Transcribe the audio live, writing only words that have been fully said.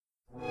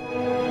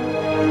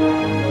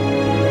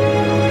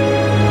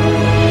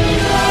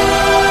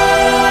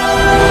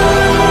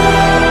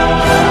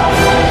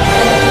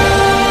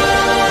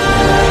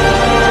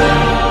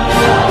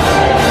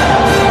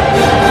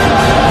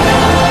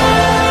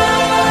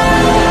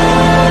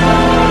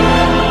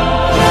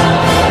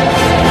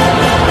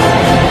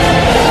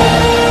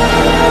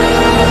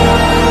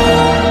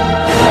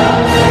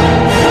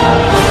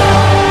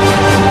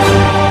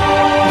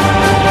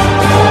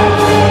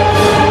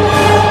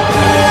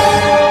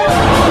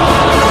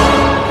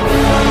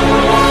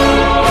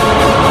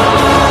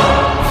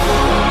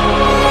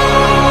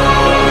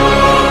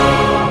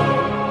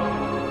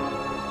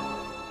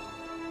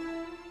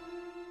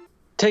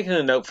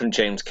a note from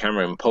James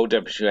Cameron, Paul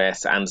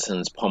W.S.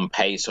 Anderson's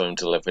Pompeii saw him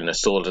delivering a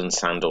sword and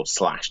sandal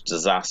 /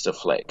 disaster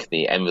flick,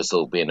 the end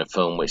result being a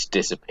film which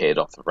disappeared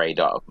off the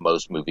radar of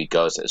most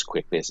moviegoers as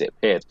quickly as it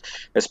appeared,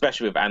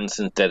 especially with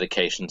Anderson's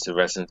dedication to the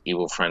Resident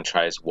Evil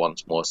franchise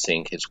once more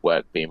seeing his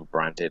work being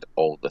branded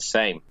all the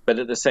same. But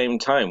at the same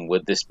time,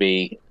 would this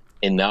be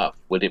enough?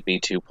 Would it be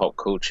too pop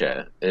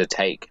culture a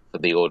take for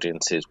the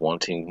audiences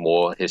wanting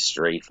more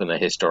history from the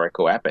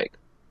historical epic?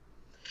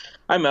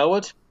 I'm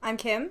Elwood. I'm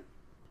Kim.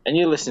 And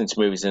you're listening to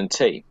Movies and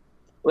Tea.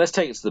 Let's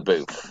take it to the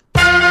booth.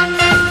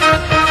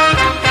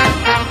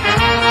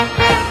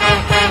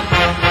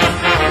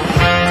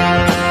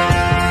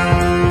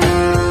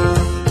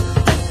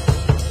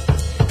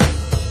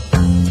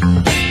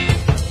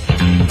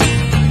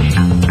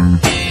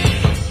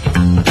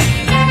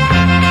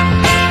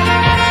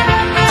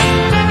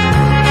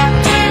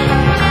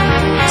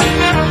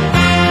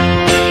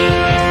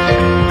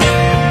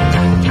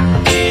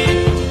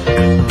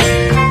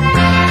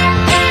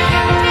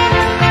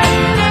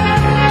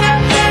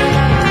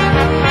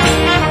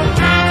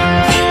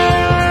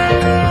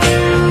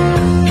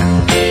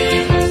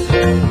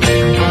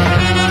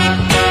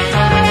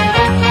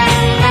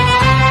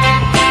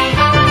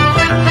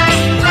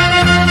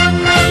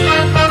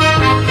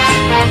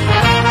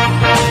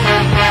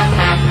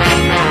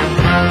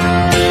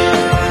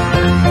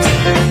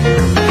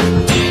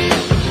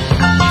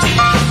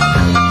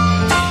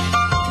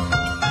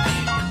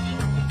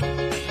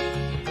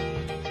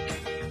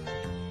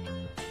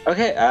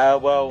 Okay,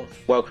 well,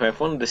 welcome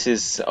everyone. This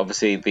is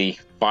obviously the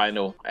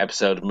final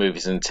episode of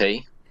Movies and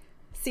Tea.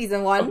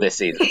 Season 1. Of this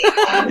season.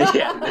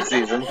 Yeah, this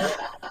season.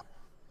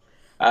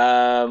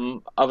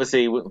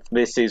 Obviously,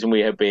 this season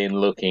we have been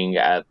looking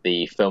at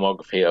the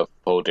filmography of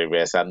Paul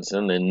W.S.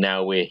 Anderson, and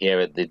now we're here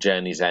at the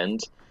journey's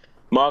end,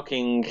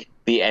 marking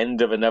the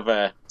end of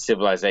another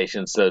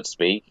civilization, so to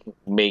speak,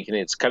 making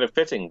it kind of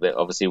fitting that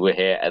obviously we're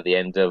here at the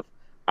end of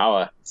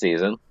our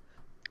season.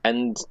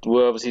 And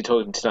we're obviously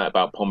talking tonight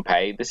about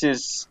Pompeii. This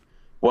is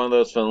one of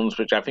those films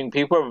which I think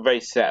people have a very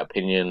set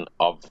opinion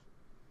of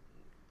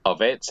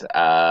it,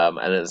 and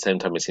at the same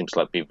time it seems to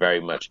like be very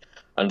much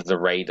under the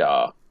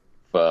radar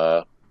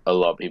for a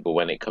lot of people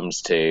when it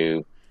comes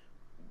to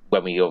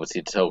when we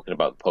obviously talking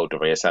about Paul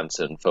W.S.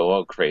 Anderson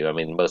filmography. I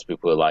mean, most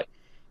people are like,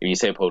 if you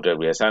say Paul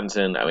W.S.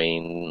 Anderson, I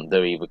mean,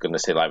 they're either going to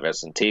say like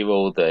Resident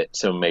Evil, that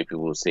some maybe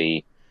will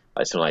see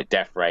like something like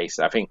Death Race.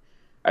 I think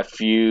a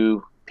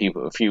few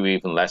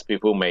even less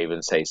people may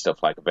even say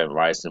stuff like Event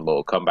Horizon and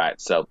Mortal Kombat.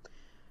 So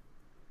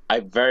I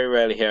very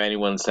rarely hear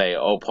anyone say,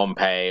 oh,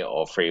 Pompeii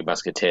or Three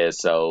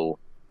Musketeers. So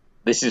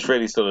this is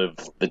really sort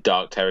of the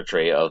dark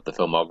territory of the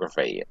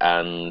filmography.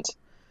 And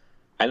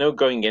I know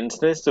going into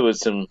this, there was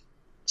some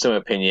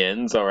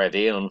opinions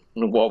already on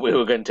what we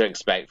were going to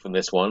expect from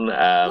this one.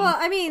 Well,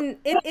 I mean,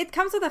 it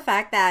comes with the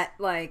fact that,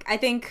 like, I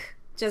think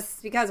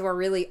just because we're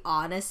really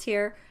honest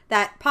here,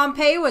 that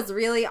Pompeii was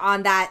really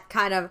on that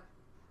kind of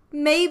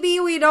maybe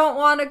we don't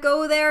want to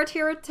go there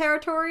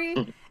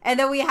territory. And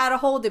then we had a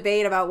whole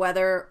debate about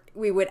whether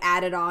we would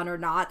add it on or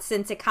not,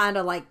 since it kind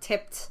of like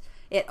tipped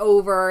it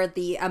over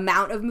the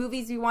amount of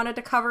movies we wanted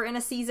to cover in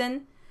a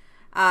season.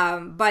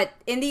 But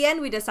in the end,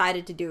 we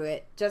decided to do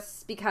it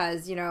just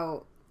because, you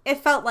know, it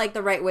felt like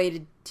the right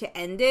way to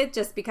end it,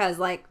 just because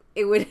like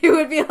it would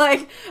be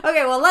like,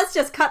 okay, well, let's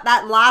just cut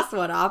that last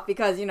one off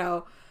because, you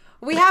know,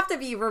 we have to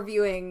be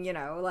reviewing, you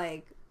know,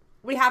 like,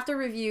 we have to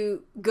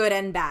review good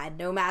and bad,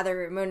 no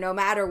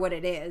matter what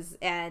it is,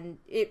 and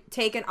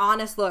take an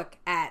honest look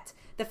at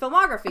the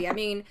filmography. I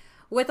mean,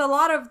 with a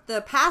lot of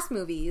the past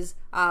movies,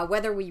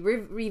 whether we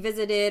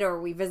revisited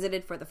or we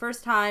visited for the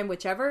first time,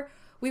 whichever,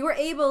 we were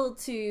able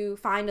to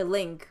find a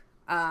link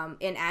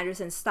in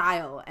Anderson's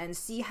style and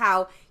see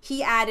how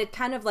he added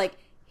kind of like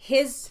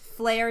his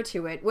flair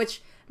to it,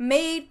 which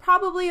made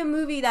probably a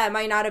movie that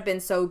might not have been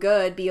so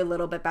good be a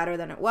little bit better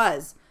than it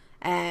was.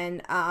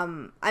 And,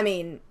 I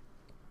mean,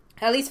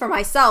 at least for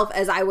myself,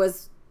 as I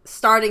was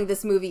starting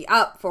this movie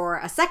up for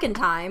a second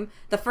time,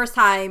 the first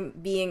time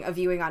being a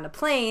viewing on a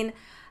plane,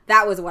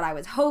 that was what I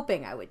was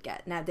hoping I would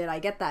get. Now, did I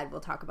get that?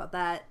 We'll talk about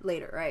that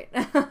later, right?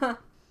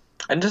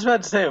 I'm just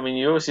about to say, I mean,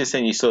 you're obviously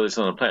saying you saw this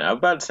on a plane. I'm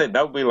about to say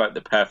that would be like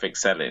the perfect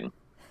setting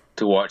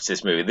to watch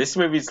this movie. This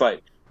movie's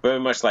like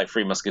very much like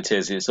Three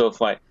Musketeers. It's sort of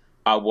like,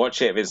 I'll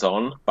watch it if it's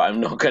on, but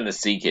I'm not going to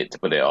seek it to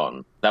put it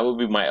on. That would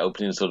be my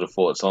opening sort of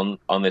thoughts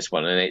on this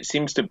one. And it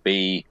seems to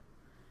be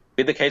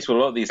the case with a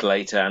lot of these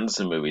later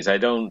Anderson movies. I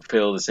don't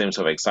feel the same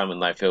sort of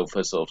excitement I feel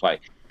for sort of like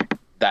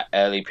that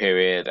early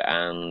period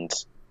and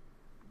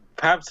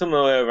perhaps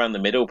somewhere around the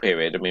middle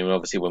period. I mean,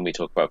 obviously when we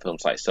talk about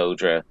films like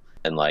Soldier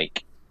and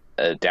like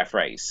Death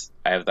Race,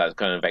 I have that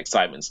kind of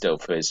excitement still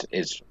for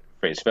his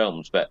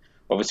films. But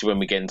obviously when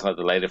we get into like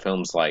the later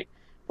films like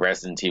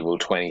Resident Evil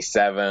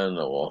 27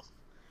 or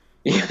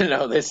you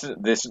know this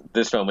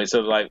film, it's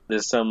sort of like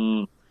there's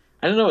some,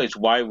 I don't know, it's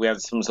why we had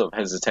some sort of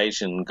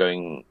hesitation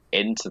going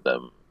into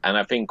them. And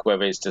I think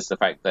whether it's just the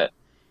fact that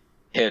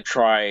he'll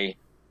try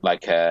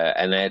like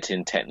an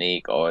editing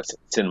technique or a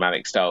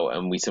cinematic style,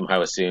 and we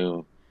somehow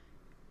assume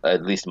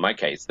at least in my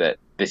case, that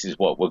this is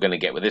what we're going to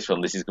get with this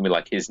film. This is going to be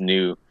like his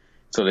new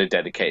sort of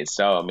dedicated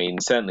style. I mean,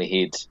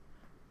 certainly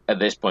at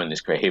this point in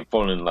his career, he'd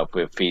fallen in love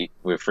with 3D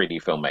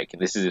filmmaking.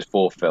 This is his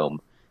fourth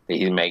film that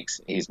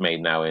he's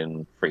made now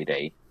in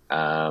 3D.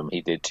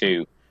 He did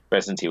 2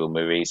 Resident Evil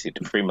movies. He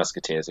did 3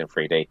 Musketeers in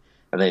 3D,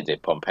 and then he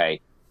did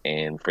Pompeii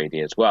in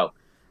 3D as well.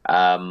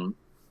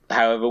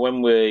 However,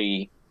 when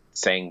we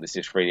saying this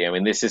is 3D, I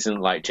mean, this isn't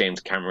like James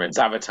Cameron's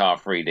Avatar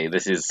 3D.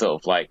 This is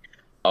sort of like,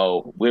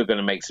 oh, we're going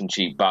to make some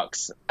cheap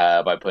bucks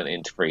by putting it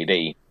into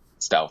 3D,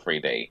 style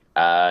 3D.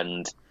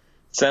 And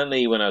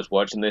certainly when I was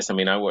watching this, I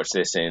mean, I watched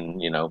this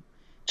in,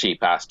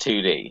 cheap-ass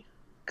 2D,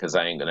 because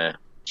I ain't going to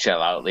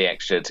shell out the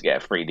extra to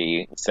get a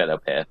 3D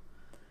setup here.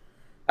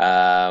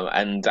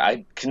 And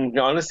I can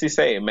honestly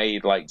say it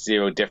made like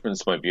zero difference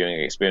to my viewing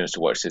experience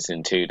to watch this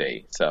in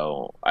 2D.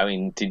 So, I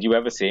mean, did you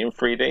ever see it in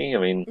 3D? I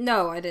mean,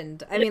 no, I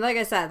didn't. I mean, like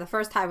I said, the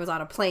first time was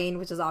on a plane,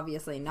 which is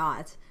obviously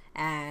not,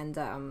 and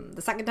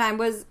the second time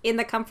was in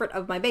the comfort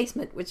of my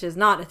basement, which is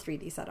not a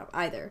 3D setup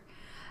either.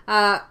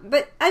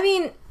 But I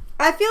mean,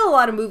 I feel a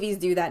lot of movies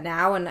do that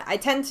now, and I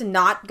tend to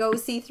not go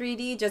see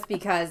 3D just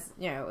because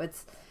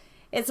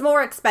it's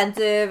more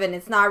expensive and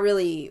it's not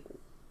really.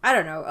 I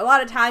don't know. A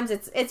lot of times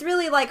it's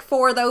really like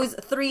for those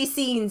 3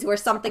 scenes where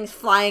something's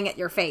flying at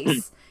your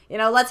face.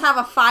 Let's have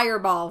a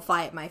fireball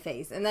fly at my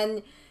face. And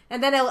then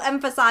it'll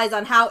emphasize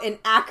on how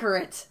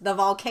inaccurate the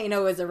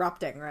volcano is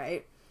erupting,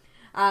 right?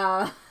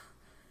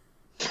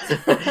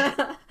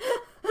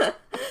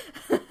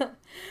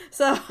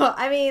 So,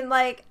 I mean,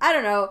 like, I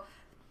don't know.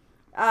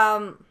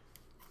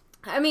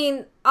 I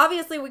mean,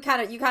 obviously you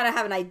kind of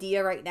have an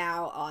idea right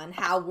now on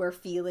how we're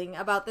feeling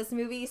about this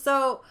movie.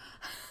 So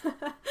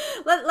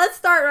let's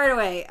start right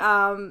away.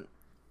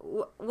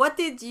 What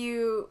did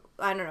you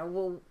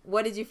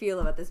feel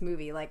about this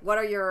movie? Like, what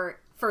are your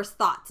first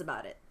thoughts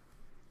about it?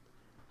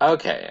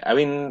 Okay. I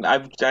mean,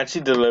 I've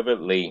actually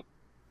deliberately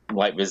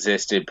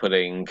resisted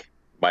putting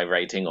my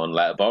rating on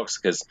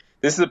Letterboxd, because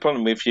this is the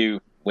problem with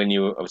you when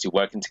you're obviously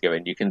working together,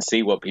 and you can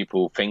see what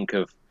people think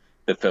of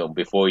the film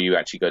before you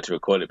actually go to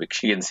record it,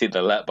 because you can see the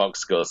Letterboxd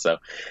score. So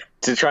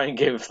to try and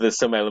give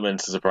some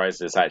element of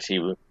surprise, I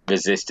actually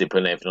resisted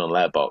putting everything on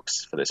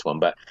Letterboxd for this one.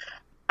 But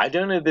I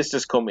don't know if this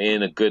just caught me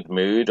in a good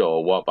mood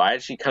or what, but I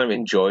actually kind of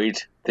enjoyed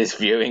this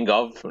viewing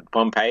of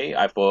Pompeii.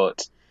 I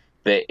thought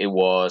that it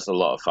was a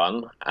lot of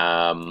fun,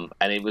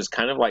 and it was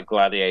kind of like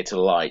Gladiator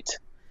light.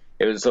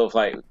 It was sort of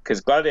like, because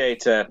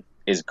Gladiator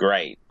is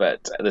great,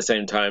 but at the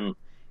same time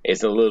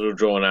it's a little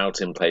drawn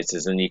out in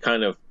places, and you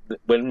kind of,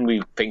 when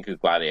we think of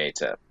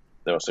Gladiator,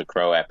 there's also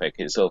Crow Epic,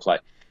 it's sort of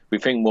like we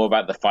think more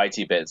about the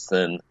fighty bits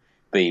than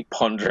the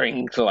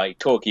pondering,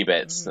 talky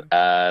bits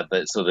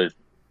that sort of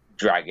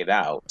drag it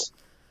out.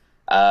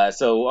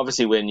 So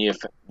obviously when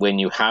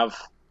you have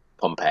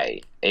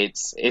Pompeii,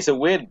 it's a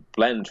weird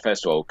blend,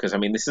 first of all, because I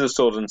mean, this is a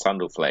sword and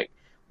sandal flick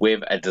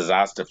with a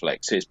disaster flick,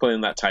 so it's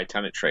pulling that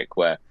Titanic trick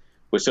where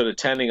we're sort of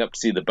turning up to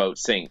see the boat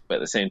sink, but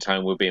at the same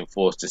time we're being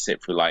forced to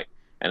sit through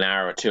an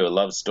hour or two of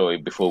love story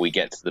before we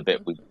get to the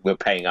bit we're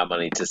paying our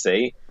money to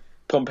see.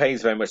 Pompeii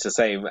is very much the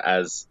same,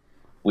 as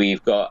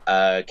we've got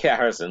Kit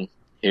Harrison,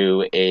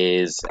 who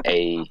is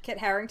Kit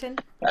Harington?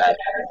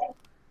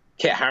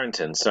 Kit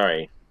Harington,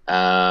 sorry.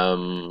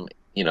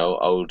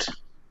 Old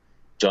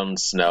Jon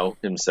Snow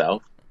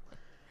himself.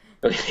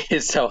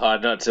 It's so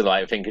hard not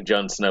to think of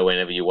Jon Snow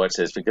whenever you watch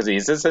this, because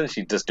he's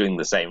essentially just doing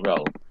the same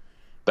role.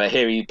 But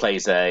here he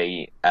plays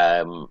a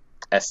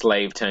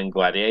slave turned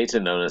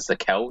gladiator known as the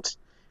Celt,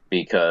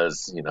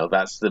 because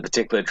that's the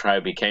particular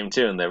tribe he came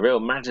to, and they're real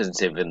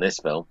imaginative in this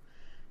film.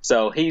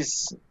 So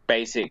he's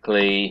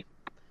basically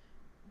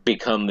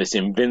become this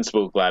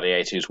invincible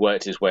gladiator who's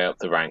worked his way up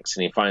the ranks,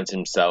 and he finds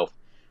himself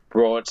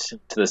brought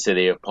to the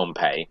city of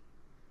Pompeii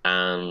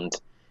and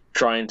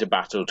trying to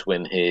battle to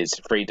win his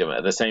freedom.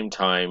 At the same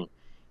time,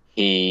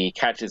 he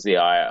catches the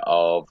eye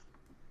of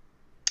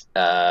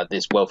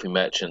this wealthy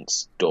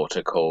merchant's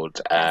daughter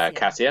called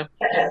Cassia.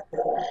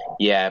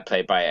 Yeah,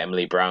 played by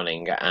Emily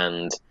Browning,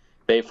 and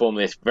they form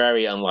this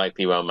very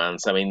unlikely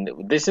romance. I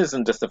mean, this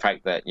isn't just the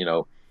fact that,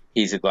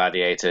 he's a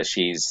gladiator,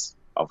 she's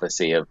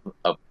obviously of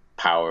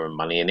power and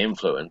money and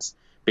influence,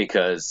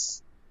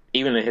 because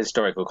even in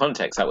historical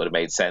context, that would have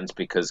made sense,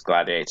 because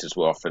gladiators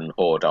were often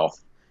whored off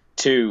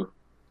to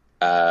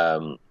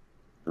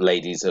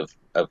ladies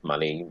of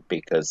money,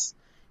 because,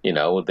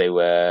 they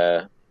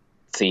were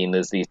seen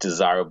as these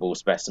desirable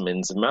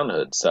specimens of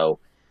manhood. So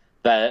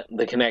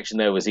the connection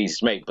there was easy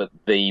to make, but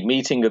the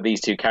meeting of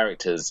these two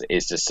characters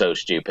is just so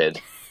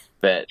stupid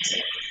that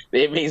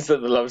it means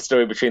that the love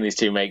story between these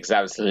two makes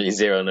absolutely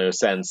no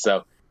sense.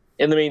 So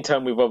in the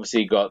meantime, we've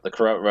obviously got the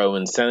corrupt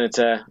Roman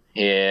senator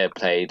here,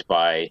 played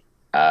by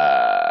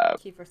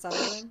Kiefer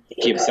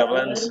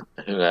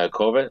Sutherland,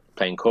 Corbett,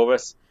 playing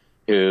Corvus,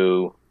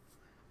 who,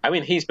 I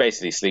mean, he's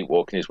basically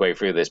sleepwalking his way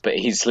through this, but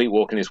he's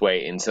sleepwalking his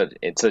way in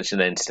such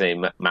an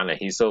entertaining manner.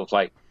 He's sort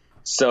of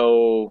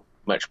so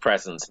much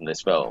presence in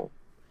this film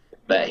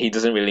that he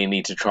doesn't really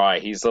need to try.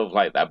 He's sort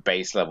of that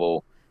base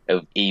level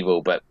of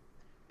evil, but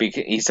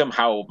he's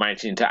somehow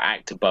managing to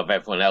act above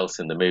everyone else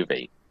in the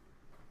movie.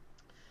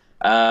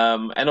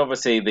 And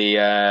obviously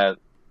the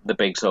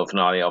big sort of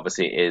finale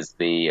obviously is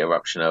the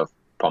eruption of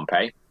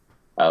Pompeii,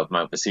 of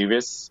Mount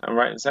Vesuvius. I'm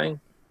right in saying.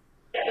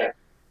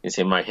 You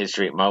see, my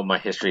history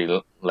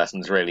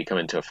lessons really come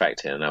into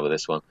effect here now with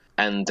this one,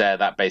 and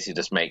that basically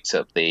just makes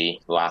up the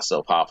last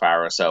sort of half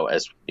hour or so.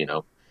 As you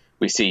know,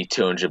 we see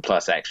 200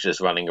 plus extras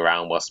running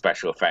around while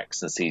special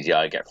effects and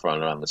CGI get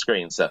thrown around the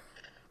screen. So,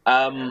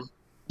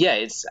 yeah,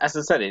 it's, as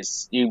I said,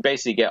 it's, you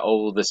basically get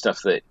all the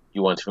stuff that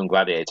you wanted from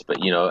Gladiator, but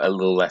a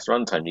little less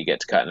runtime. You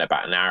get to cut in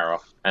about an hour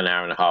and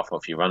a half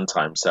off your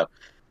runtime. So,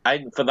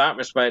 for that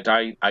respect,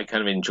 I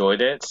kind of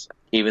enjoyed it,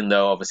 even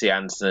though obviously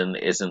Anderson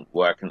isn't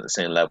working at the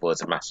same level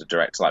as a master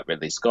director like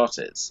Ridley Scott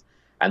is,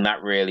 and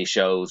that really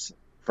shows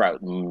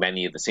throughout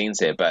many of the scenes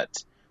here.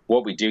 But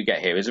what we do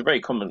get here is a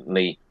very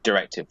commonly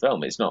directed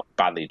film. It's not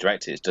badly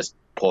directed; it's just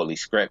poorly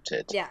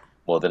scripted,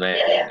 more than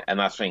anything. Yeah. And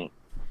I think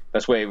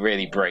that's where it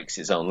really breaks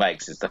its own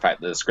legs, is the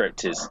fact that the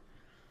script is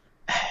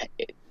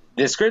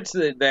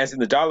there's in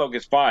the dialogue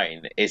is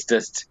fine. It's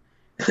just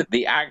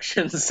the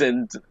actions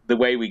and the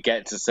way we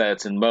get to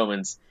certain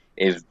moments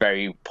is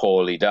very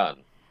poorly done.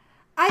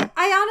 I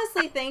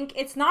honestly think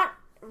it's not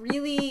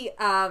really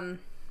I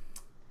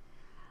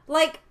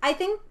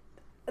think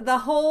the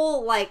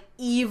whole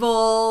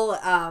evil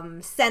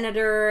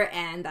senator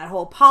and that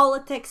whole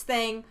politics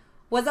thing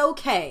was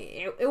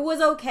okay. It was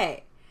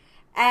okay.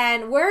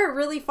 And where it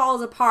really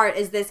falls apart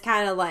is this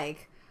kind of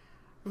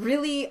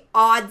really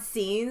odd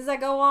scenes that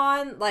go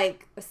on,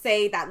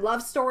 say that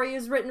love story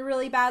is written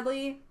really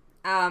badly.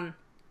 I'm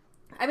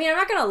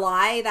not gonna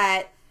lie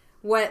that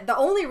the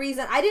only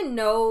reason I didn't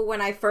know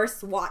when I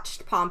first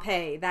watched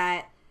Pompeii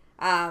that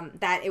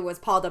it was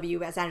Paul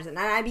W.S. Anderson,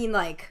 and I mean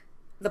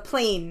the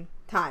plain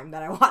time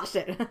that I watched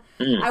it.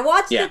 I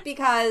watched it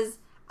because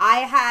I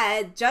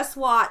had just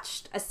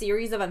watched a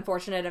series of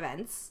Unfortunate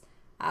Events,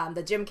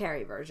 the Jim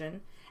Carrey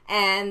version,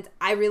 and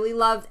I really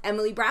loved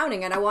Emily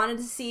Browning, and I wanted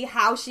to see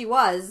how she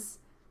was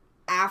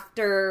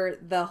after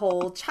the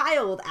whole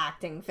child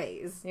acting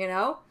phase,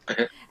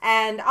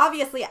 And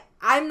obviously,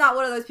 I'm not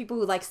one of those people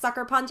who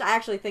Sucker Punch. I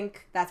actually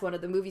think that's one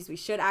of the movies we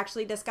should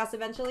actually discuss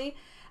eventually.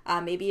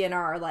 Maybe in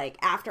our,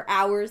 after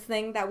hours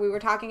thing that we were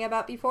talking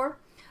about before.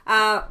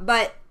 So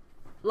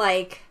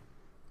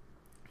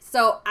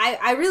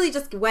I really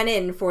just went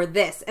in for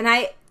this. And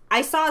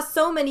I saw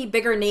so many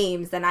bigger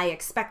names than I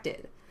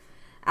expected.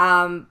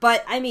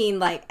 But I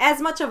mean, as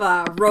much of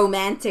a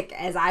romantic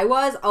as I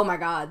was, oh my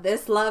god,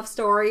 this love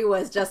story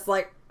was just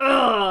so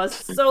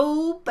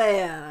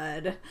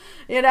bad,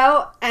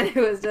 and it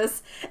was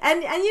just,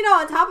 and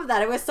on top of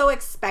that, it was so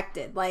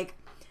expected.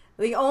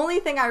 The only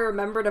thing I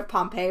remembered of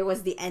Pompeii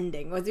was the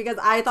ending, was because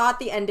I thought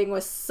the ending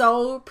was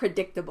so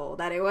predictable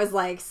that it was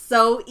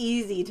so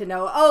easy to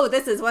know, oh,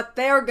 this is what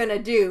they're gonna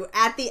do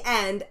at the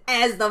end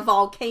as the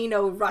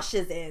volcano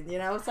rushes in,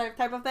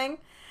 type of thing.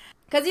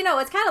 Because,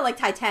 it's kind of like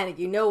Titanic.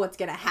 You know what's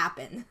going to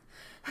happen.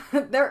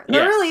 There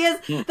really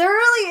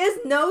is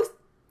no,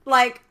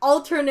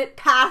 alternate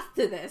path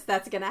to this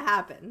that's going to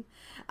happen.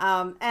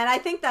 And I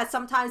think that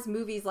sometimes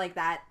movies like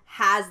that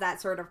has that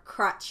sort of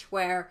crutch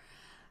where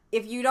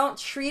if you don't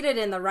treat it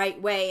in the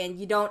right way and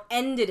you don't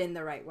end it in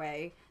the right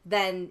way,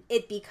 then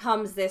it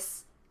becomes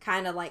this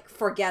kind of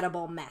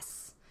forgettable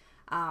mess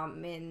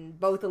in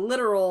both a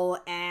literal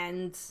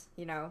and,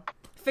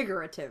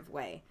 figurative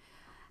way.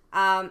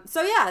 I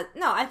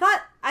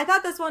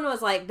thought this one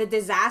was the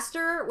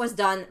disaster was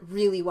done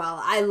really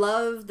well. I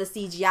loved the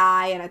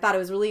CGI and I thought it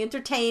was really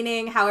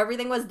entertaining how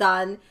everything was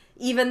done.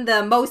 Even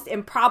the most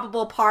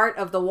improbable part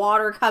of the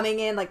water coming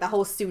in, the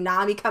whole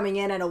tsunami coming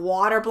in and a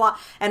wall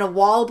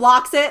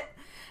blocks it.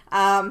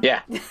 Even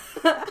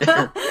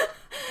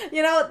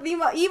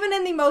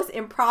in the most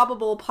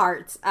improbable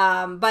parts.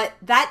 But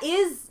that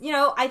is,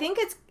 I think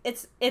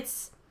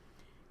it's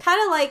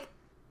kind of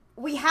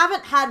we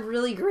haven't had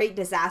really great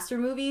disaster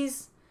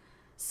movies.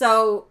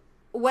 So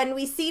when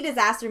we see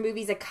disaster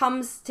movies, it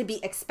comes to be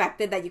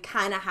expected that you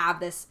kind of have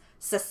this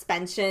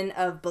suspension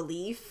of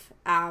belief.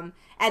 And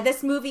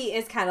this movie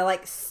is kind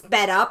of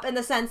sped up in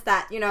the sense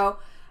that,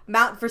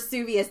 Mount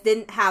Vesuvius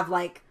didn't have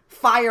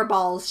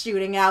fireballs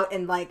shooting out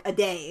in a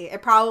day.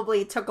 It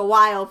probably took a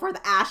while for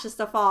the ashes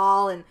to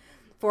fall and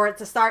for it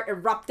to start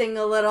erupting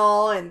a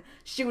little and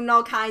shooting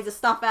all kinds of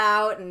stuff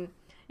out. And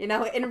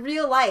in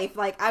real life,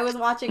 I was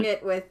watching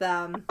it with,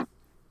 I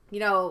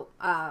was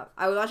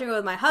watching it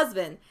with my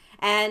husband,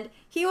 and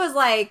he was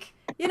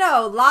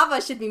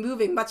lava should be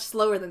moving much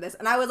slower than this.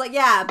 And I was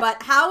yeah,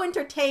 but how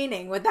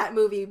entertaining would that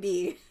movie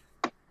be?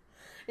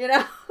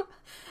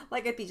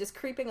 It'd be just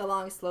creeping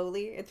along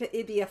slowly.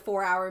 It'd be a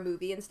 4-hour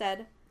movie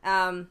instead.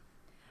 But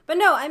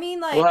no, I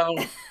mean, well...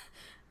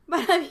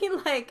 but I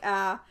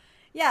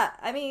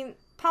mean,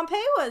 Pompeii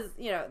was,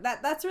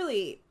 that's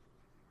really...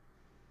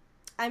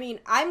 I mean,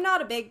 I'm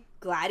not a big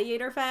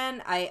Gladiator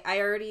fan. I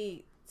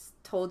already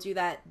told you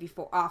that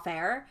before off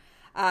air.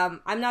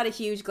 I'm not a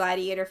huge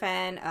Gladiator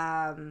fan.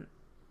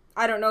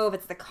 I don't know if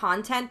it's the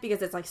content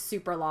because it's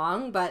super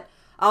long, but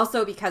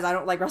also because I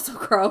don't like Russell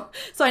Crowe.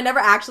 So I never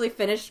actually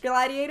finished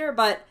Gladiator.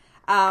 But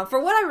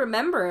For what I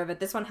remember of it,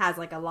 this one has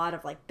like a lot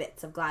of like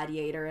bits of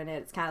Gladiator in it.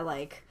 It's kind of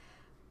like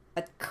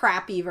a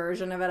crappy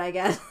version of it, I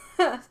guess.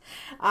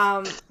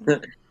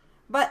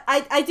 But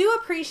I do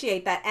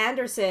appreciate that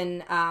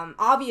Anderson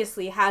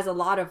obviously has a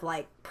lot of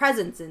like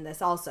presence in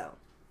this also.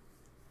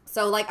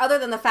 So like other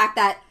than the fact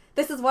that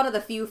this is one of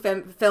the few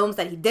films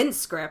that he didn't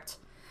script,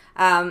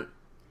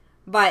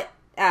 but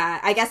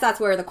I guess that's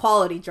where the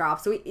quality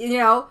drops. We,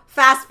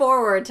 fast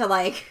forward to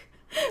like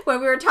when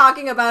we were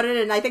talking about it,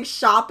 and I think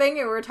Shopping,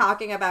 and we were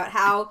talking about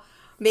how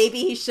maybe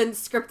he shouldn't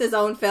script his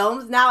own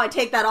films. Now I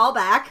take that all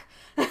back.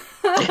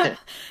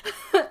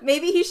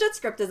 Maybe he should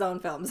script his own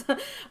films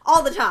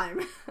all the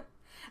time.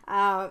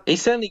 He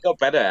certainly got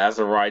better as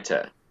a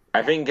writer.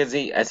 I think as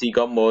he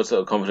got more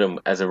sort of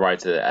confident as a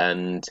writer,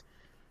 and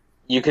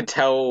you could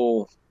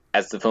tell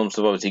as the films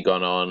have obviously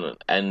gone on,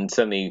 and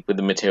certainly with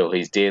the material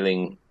he's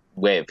dealing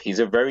with, he's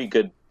a very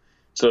good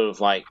sort of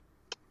like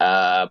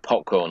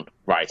popcorn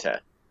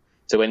writer.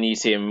 So when you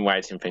see him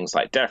writing things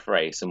like Death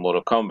Race and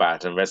Mortal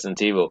Kombat and Resident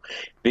Evil,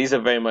 these are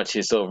very much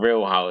his sort of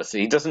wheelhouse.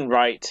 He doesn't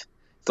write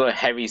sort of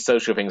heavy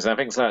social things, and I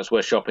think that's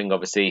where Shopping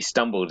obviously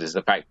stumbled, is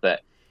the fact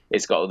that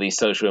it's got all these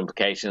social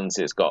implications,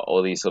 it's got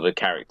all these sort of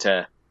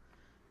character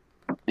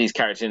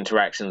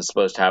interactions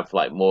supposed to have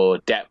like more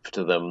depth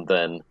to them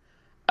than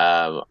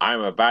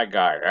I'm a bad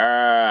guy,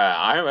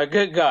 I'm a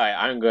good guy,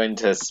 I'm going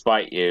to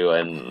spite you,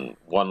 and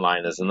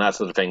one-liners and that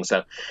sort of thing.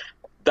 So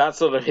that's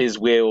sort of his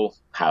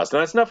wheelhouse.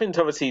 And that's nothing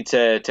to obviously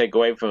to take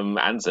away from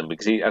Anderson,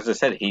 because he, as I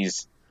said,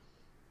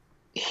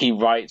 he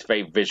writes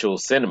very visual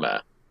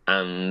cinema,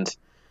 and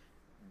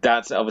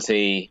that's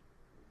obviously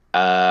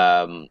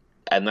something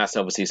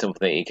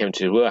that he came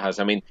to his wheelhouse.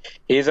 I mean,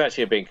 he's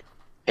actually a big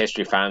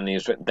history fan.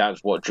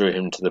 That's what drew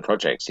him to the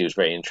project. He was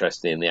very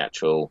interested in the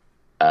actual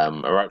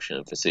eruption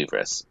of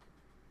Vesuvius.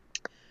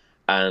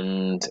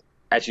 And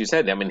as you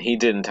said, I mean, he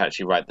didn't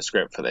actually write the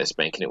script for this,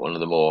 making it one of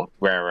the more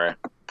rarer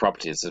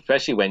properties,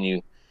 especially when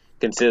you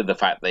consider the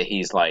fact that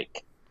he's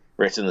like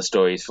written the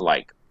stories for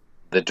like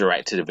the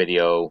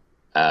direct-to-video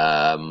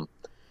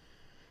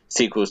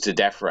sequels to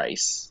Death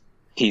Race.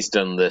 He's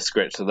done the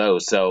scripts for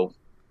those, so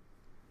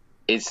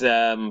it's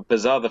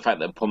bizarre the fact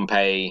that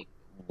Pompeii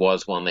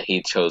was one that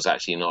he chose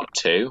actually not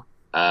to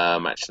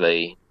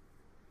actually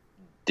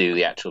do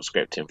the actual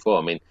scripting for.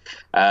 I mean,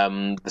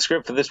 the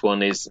script for this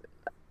one is,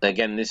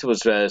 again, this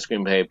was a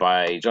screenplay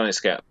by Johnny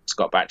Scott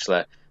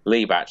Batchelor,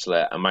 Lee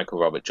Batchelor, and Michael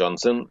Robert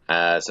Johnson.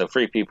 So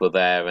 3 people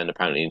there, and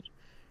apparently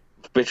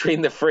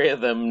between the 3 of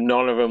them,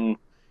 none of them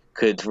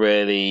could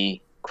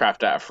really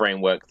craft out a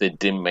framework that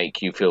didn't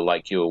make you feel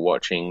like you were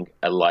watching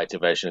a lighter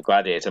version of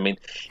Gladiator. I mean,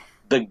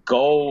 the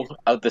goal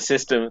of the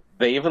system,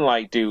 they even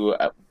like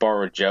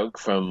borrow a joke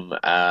from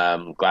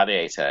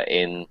Gladiator.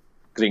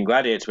 Because in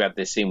Gladiator we had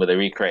this scene where they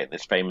recreate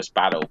this famous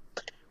battle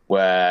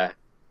where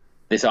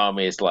this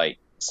army is like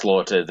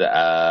slaughtered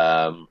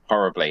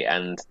horribly,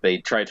 and they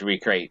try to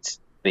recreate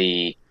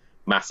the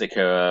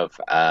massacre of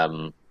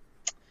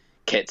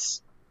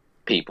Kit's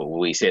people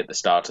we see at the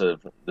start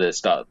of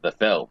the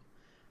film.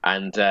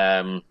 And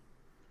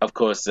of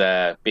course,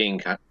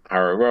 being a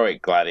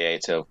heroic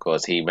gladiator, of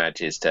course, he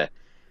manages to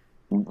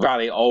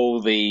rally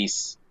all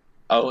these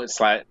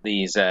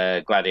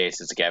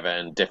gladiators together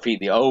and defeat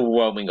the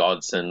overwhelming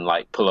odds and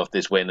like pull off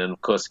this win. And of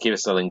course, Kiefer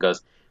Sutherland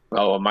goes,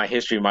 "Oh, my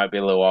history might be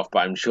a little off, but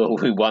I'm sure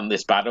we won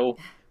this battle."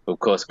 Of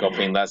course,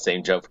 copying that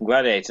same joke from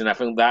Gladiator, and I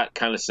think that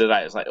kind of stood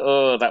out. It's like,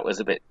 oh, that was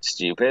a bit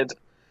stupid.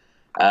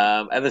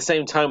 At the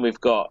same time, we've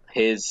got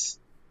his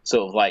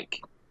sort of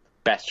like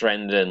best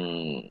friend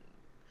and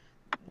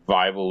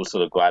rival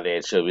sort of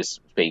gladiator, so to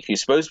speak,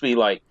 who's supposed to be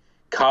like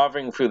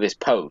carving through this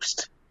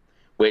post,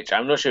 which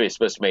I'm not sure it's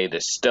supposed to be made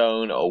of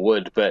stone or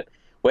wood, but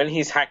when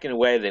he's hacking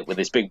away at it with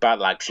this big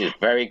battle axe, it's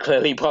very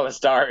clearly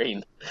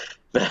polystyrene.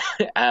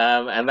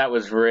 And that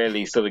was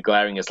really sort of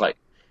glaring. It's like,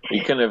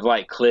 you kind of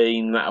like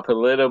clean that up a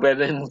little bit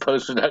in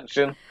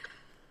post-production.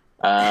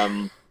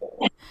 I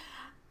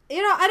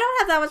don't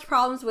have that much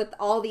problems with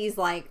all these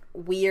like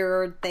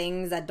weird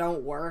things that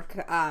don't work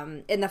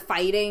in the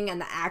fighting and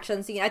the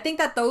action scene. I think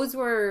that those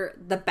were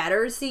the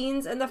better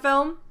scenes in the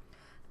film.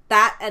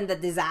 That and the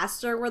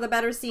disaster were the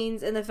better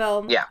scenes in the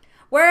film. Yeah.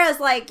 Whereas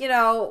like,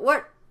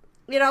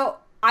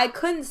 I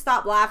couldn't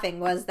stop laughing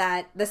was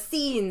that the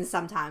scenes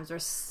sometimes were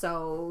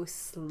so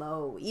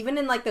slow. Even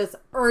in like those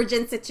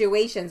urgent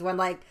situations when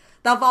like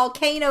the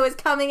volcano is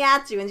coming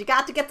at you and you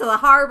got to get to the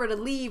harbor to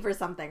leave or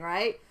something,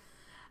 right?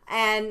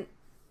 And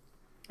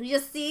you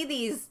just see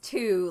these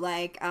two,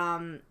 like,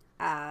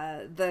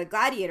 the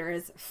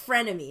gladiator's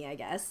frenemy, I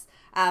guess,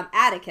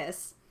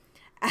 Atticus.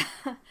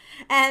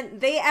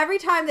 And every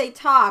time they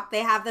talk,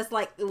 they have this,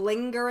 like,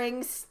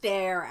 lingering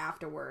stare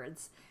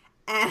afterwards.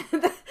 And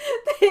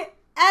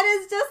And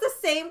it's just the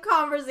same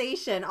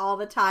conversation all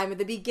the time. At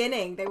the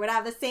beginning, they would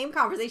have the same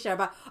conversation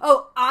about,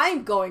 oh,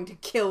 I'm going to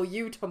kill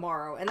you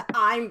tomorrow, and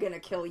I'm going to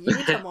kill you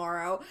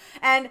tomorrow,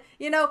 and,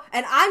 and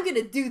I'm going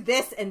to do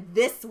this and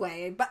this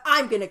way, but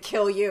I'm going to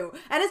kill you.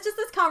 And it's just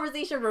this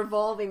conversation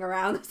revolving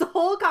around this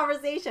whole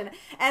conversation.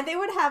 And they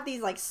would have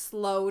these, like,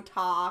 slow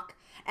talk,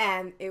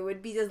 and it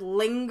would be just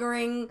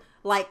lingering,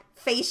 like,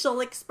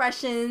 facial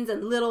expressions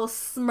and little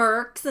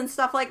smirks and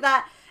stuff like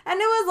that. And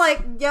it was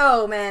like,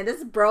 yo, man,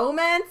 this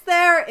bromance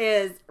there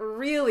is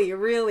really,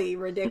 really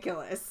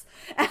ridiculous.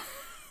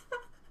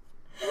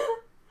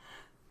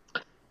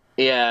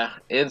 Yeah,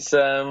 it is,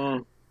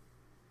 but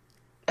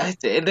at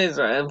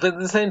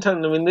the same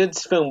time, I mean,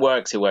 this film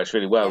works. It works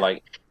really well. Yeah.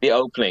 Like the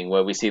opening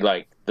where we see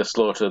like the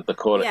slaughter of the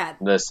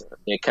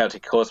the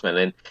Celtic horsemen,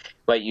 and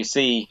like you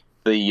see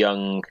the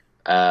young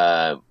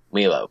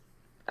Milo,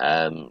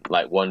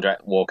 like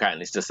walk out,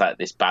 and it's just like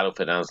this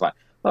battlefield. And I was like,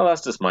 well,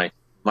 that's just my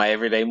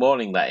everyday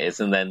morning, that is.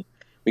 And then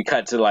we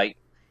cut to like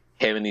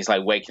him, and he's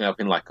like waking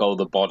up in like all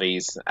the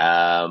bodies.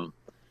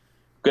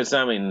 Because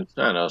I mean,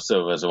 I don't know,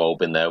 some of us have all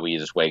been there where you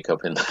just wake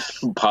up in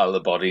the pile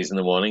of bodies in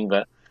the morning.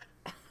 But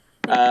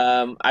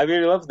I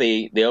really love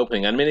the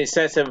opening. I mean, it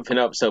sets everything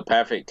up so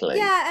perfectly.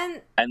 Yeah,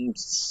 and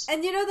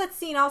that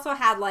scene also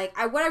had like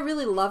what I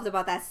really loved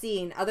about that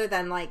scene, other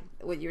than like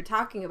what you were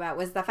talking about,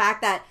 was the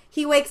fact that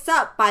he wakes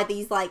up by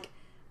these like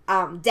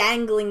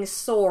dangling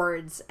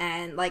swords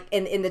and like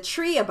in the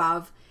tree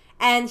above,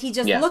 and he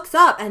just looks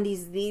up, and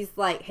these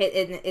like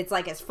it's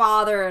like his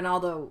father and all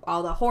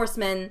the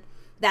horsemen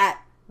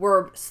that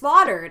were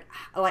slaughtered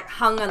like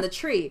hung on the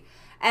tree.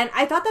 And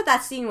I thought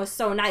that scene was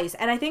so nice.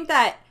 And I think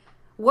that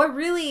what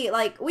really,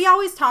 like, we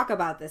always talk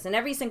about this in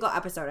every single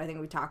episode, I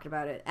think we talked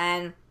about it,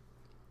 and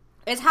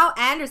it's how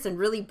Anderson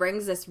really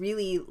brings this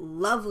really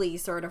lovely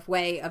sort of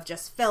way of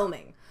just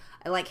filming.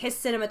 Like his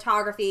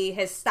cinematography,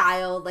 his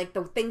style, like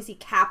the things he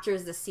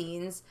captures, the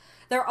scenes,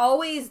 they're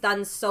always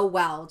done so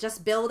well.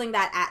 Just building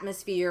that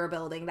atmosphere,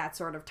 building that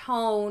sort of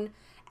tone,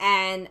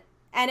 and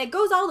it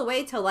goes all the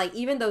way to like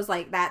even those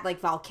like that like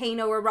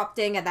volcano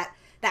erupting and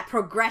that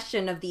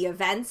progression of the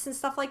events and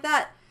stuff like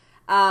that.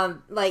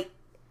 Like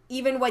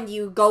even when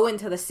you go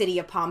into the city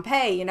of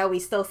Pompeii, we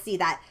still see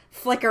that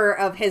flicker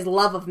of his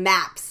love of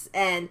maps,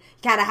 and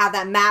you kind of have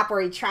that map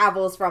where he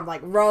travels from like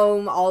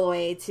Rome all the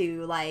way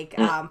to like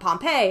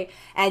Pompeii,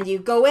 and you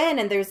go in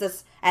and there's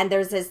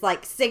this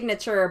like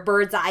signature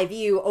bird's eye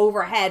view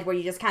overhead where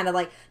you just kind of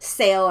like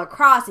sail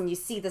across and you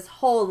see this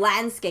whole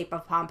landscape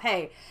of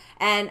Pompeii.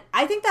 And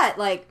I think that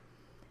like,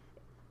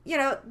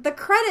 the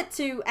credit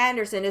to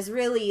Anderson is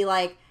really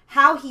like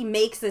how he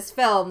makes this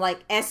film, like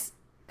as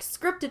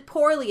scripted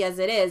poorly as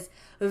it is,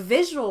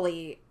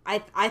 visually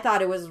I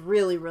thought it was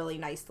really, really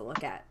nice to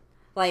look at.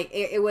 Like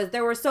it was,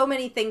 there were so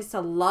many things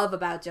to love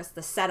about just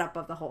the setup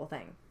of the whole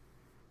thing.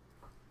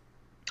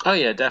 Oh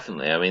yeah,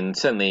 definitely. I mean,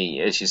 certainly,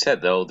 as you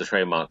said, all the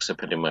trademarks are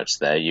pretty much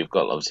there. You've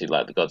got obviously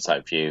like the God's Eye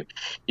view,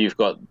 you've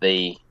got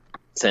the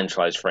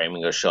centralized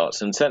framing of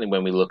shots, and certainly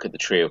when we look at the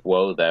Tree of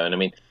Woe there, and I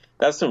mean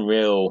that's some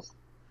real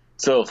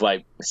sort of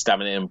like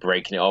stabbing it and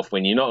breaking it off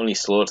when you not only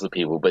slaughter the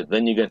people, but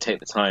then you're going to take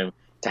the time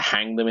to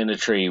hang them in a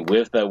tree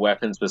with their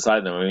weapons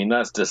beside them. I mean,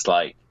 that's just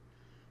like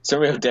some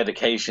real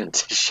dedication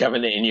to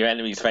shoving it in your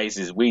enemy's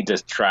faces. We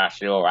just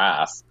trash your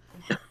ass.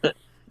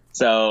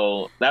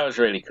 So that was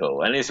really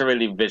cool, and it's a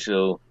really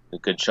visual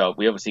good shot.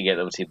 We obviously get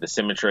the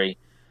symmetry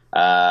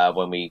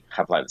when we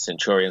have like the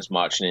centurions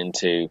marching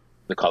into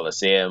the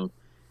Colosseum.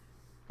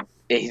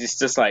 It's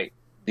just like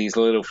these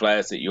little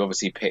flares that you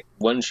obviously pick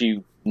once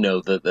you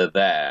know that they're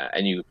there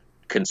and you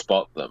can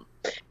spot them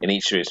in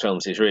each of his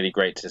films. It's really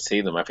great to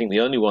see them. I think the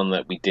only one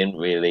that we didn't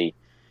really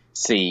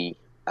see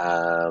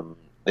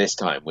this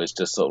time was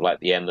just sort of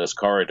like the endless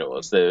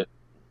corridors.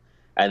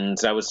 And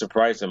I was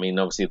surprised. I mean,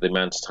 obviously the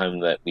amount of time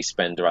that we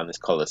spend around this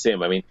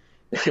Colosseum. I mean,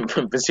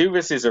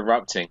 Vesuvius is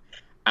erupting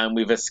and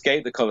we've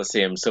escaped the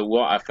Colosseum. So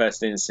what our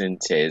first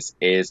instinct is,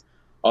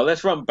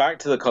 let's run back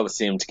to the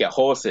Colosseum to get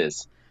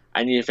horses.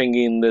 And you're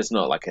thinking there's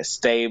not like a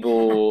stable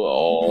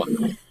or,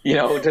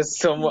 just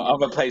some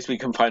other place we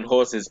can find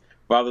horses,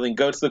 rather than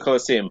go to the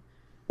Colosseum,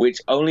 which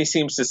only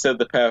seems to serve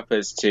the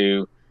purpose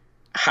to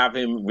have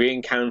him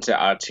re-encounter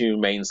our two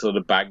main sort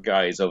of bad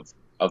guys of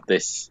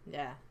this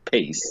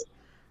piece,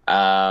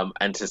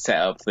 and to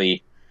set up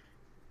the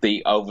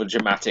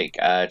over-dramatic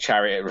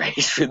chariot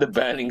race through the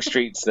burning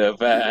streets of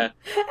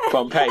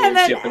Pompeii and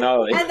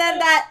Chippinelli. And then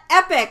that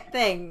epic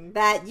thing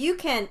that you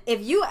can,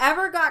 if you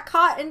ever got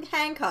caught in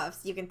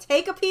handcuffs, you can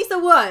take a piece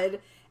of wood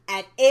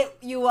and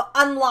you will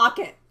unlock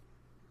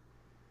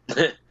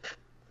it.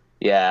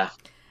 Yeah.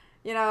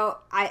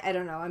 I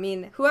don't know. I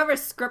mean, whoever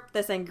scripted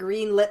this and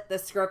greenlit the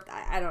script,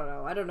 I don't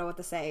know. I don't know what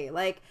to say.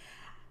 Like,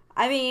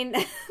 I mean,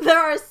 there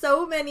are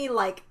so many,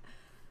 like,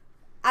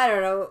 I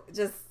don't know,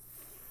 just,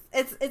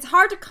 it's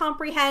hard to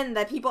comprehend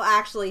that people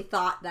actually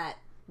thought that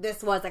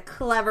this was a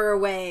clever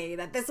way,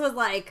 that this was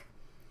like,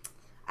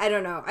 I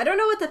don't know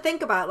what to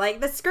think about.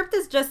 Like, the script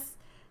is just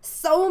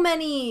so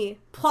many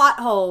plot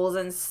holes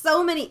and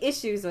so many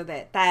issues with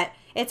it that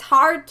it's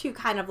hard to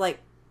kind of like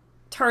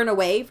turn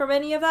away from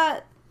any of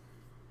that.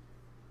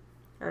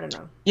 I don't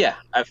know. Yeah,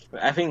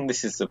 I think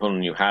this is the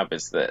problem you have,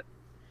 is that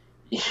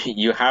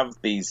you have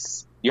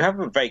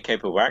very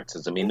capable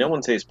actors. I mean, no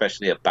one's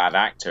especially a bad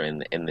actor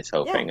in this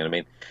whole thing. And I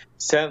mean,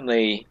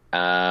 certainly,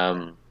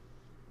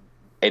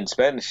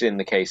 especially in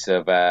the case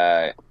of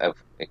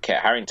Kit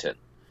Harington,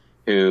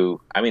 who,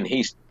 I mean,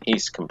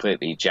 he's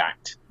completely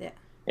jacked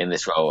in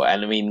this role.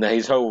 And I mean,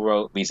 his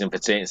whole reason for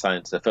signing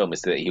into the film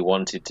is that he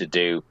wanted to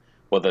do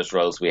one of those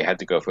roles where he had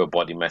to go for a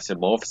body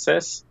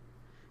metamorphosis.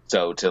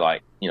 So to,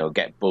 like, you know,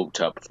 get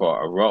bulked up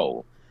for a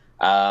role.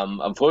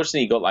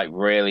 Unfortunately, he got, like,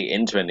 really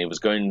into it, and he was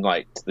going,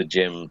 like, to the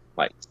gym,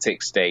 like,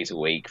 6 days a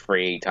week,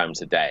 3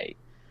 times a day.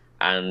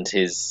 And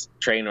his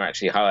trainer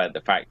actually highlighted the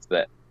fact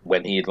that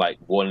when he had, like,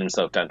 worn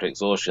himself down to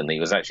exhaustion, that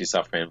he was actually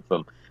suffering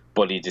from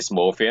body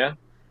dysmorphia,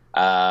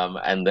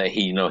 and that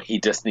he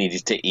just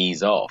needed to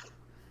ease off,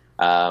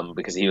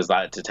 because he was,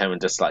 like,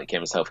 determined to just, like, get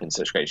himself in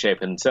such great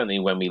shape. And certainly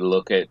when we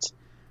look at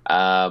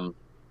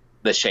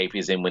the shape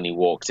he's in when he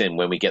walked in,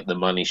 when we get the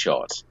money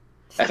shot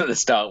at the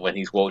start, when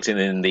he's walked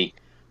in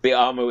the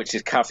armor, which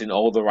is cut in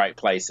all the right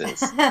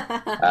places.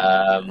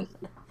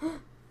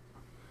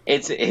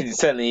 It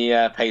certainly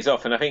pays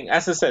off. And I think,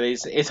 as I said,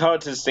 it's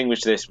hard to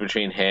distinguish this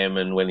between him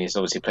and when he's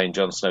obviously playing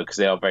Jon Snow, because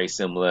they are very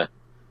similar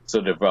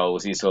sort of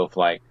roles. He's sort of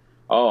like,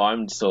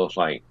 I'm sort of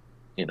like,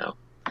 you know,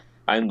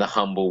 I'm the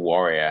humble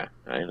warrior,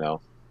 you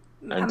know.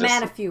 A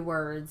man of few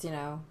words, you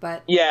know,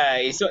 but yeah,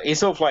 he's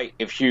sort of like,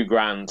 if Hugh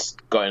Grant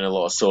got in a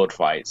lot of sword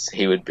fights,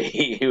 he would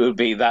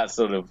be that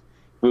sort of,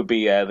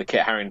 the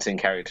Kit Harington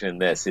character in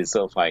this. He's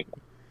sort of like,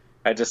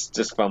 I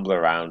just fumble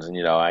around, and,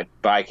 you know,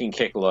 but I can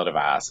kick a lot of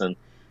ass. And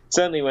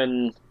certainly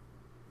when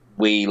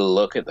we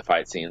look at the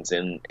fight scenes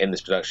in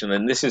this production,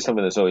 and this is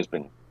something that's always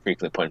been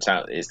frequently pointed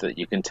out, is that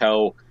you can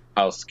tell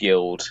how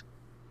skilled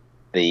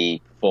the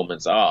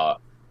performers are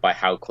by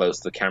how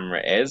close the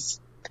camera is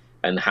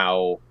and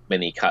how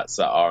many cuts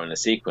there are in a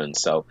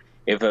sequence. So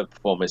if a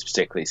performer is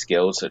particularly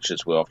skilled, such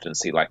as we often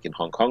see like in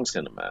Hong Kong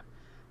cinema,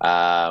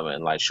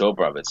 and like Shaw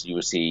Brothers, you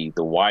will see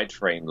the wide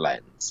frame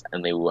lens,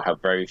 and they will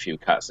have very few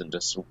cuts and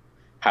just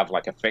have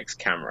like a fixed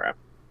camera.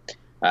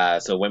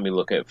 So when we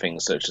look at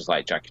things such as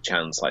like Jackie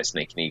Chan's like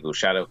Snake and Eagle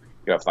Shadow,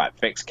 you have that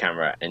fixed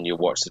camera, and you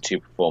watch the two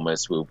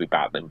performers who will be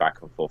battling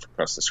back and forth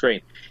across the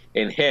screen.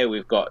 In here,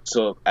 we've got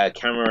sort of a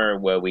camera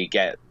where we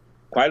get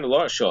quite a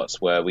lot of shots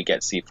where we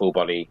get to see full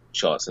body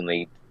shots, and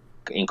they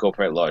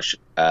incorporate a lot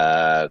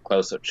of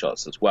close-up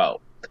shots as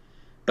well.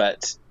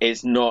 But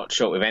it's not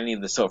shot with any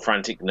of the sort of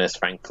franticness,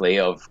 frankly,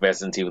 of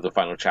Resident Evil: The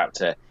Final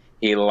Chapter.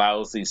 He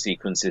allows these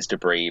sequences to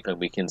breathe, and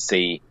we can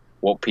see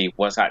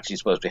what's actually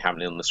supposed to be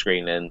happening on the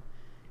screen. And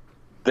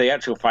the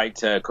actual fight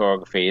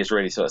choreography is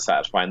really sort of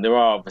satisfying. There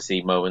are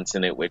obviously moments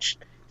in it which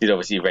did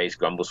obviously raise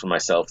grumbles for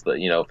myself, that,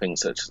 you know,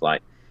 things such as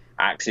like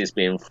axes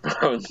being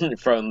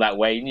thrown that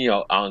way, you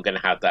know, aren't going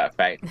to have that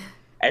effect.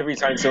 Every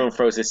time someone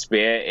throws a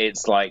spear,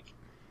 it's like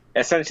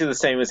essentially the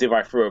same as if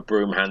I threw a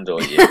broom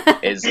handle at you.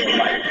 It's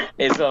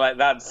sort of like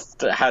that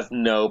has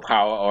no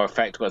power or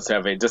effect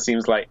whatsoever. It just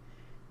seems like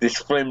this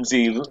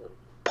flimsy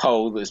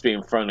pole that's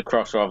being thrown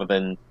across, rather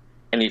than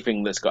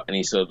anything that's got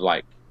any sort of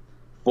like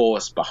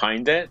force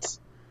behind it.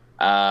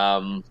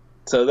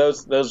 So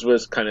those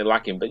was kind of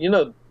lacking. But, you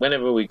know,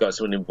 whenever we got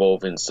someone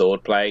involved in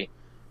swordplay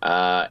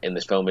in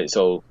this film, it's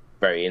all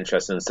very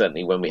interesting. And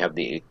certainly when we have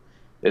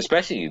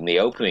especially in the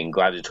opening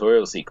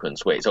gladiatorial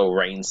sequence where it's all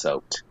rain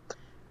soaked,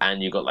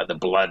 and you've got like the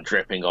blood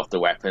dripping off the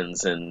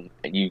weapons, and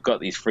you've got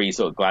these 3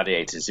 sort of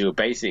gladiators who are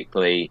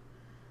basically,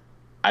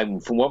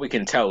 from what we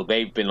can tell,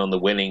 they've been on the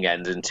winning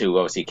end until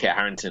obviously Kit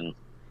Harington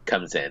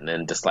comes in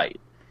and just like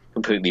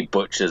completely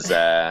butchers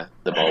them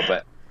all.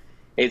 But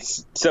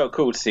it's so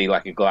cool to see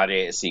like a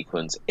gladiator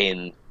sequence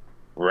in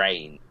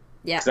rain.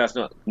 Yeah, because that's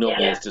not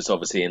normally. It's just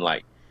obviously in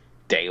like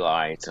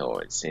daylight,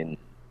 or it's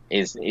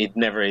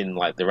never in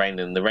like the rain,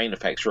 and the rain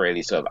effects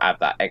really sort of add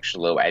that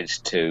extra little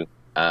edge to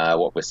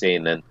what we're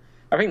seeing. And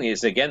I think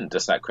it's again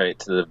just that credit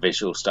to the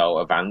visual style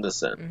of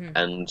Anderson,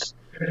 and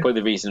probably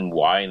the reason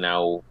why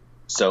now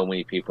so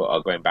many people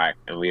are going back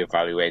and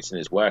reevaluating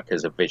his work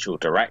as a visual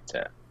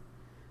director,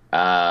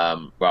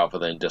 rather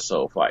than just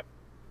sort of like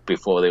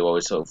before they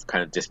always sort of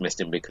kind of dismissed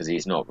him because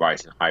he's not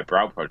writing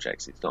highbrow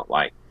projects. It's not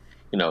like,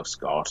 you know,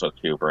 Scott or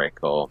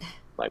Kubrick or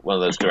like one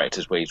of those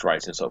directors where he's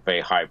writing sort of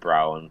very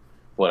highbrow and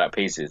all that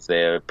pieces.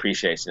 They're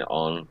appreciating it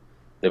on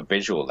the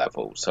visual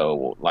level.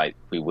 So like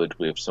we would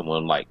with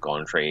someone like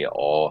Gondry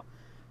or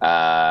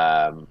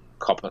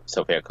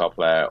Sofia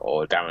Coppola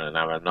or Darren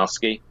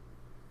Aronofsky.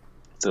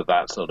 So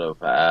that sort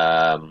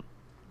of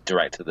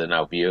director they're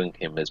now viewing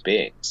him as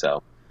being.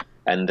 So,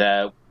 and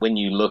when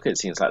you look at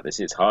scenes like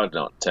this, it's hard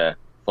not to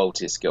fault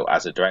his skill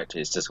as a director.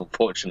 It's just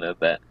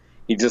unfortunate that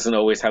he doesn't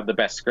always have the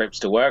best scripts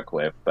to work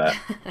with. But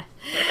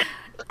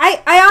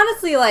I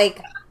honestly,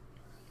 like,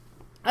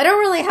 I don't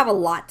really have a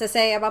lot to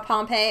say about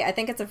Pompeii. I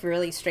think it's a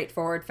really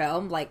straightforward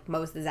film, like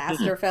most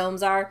disaster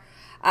films are.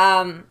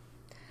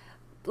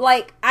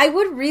 Like, I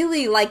would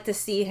really like to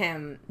see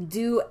him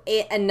do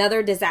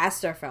another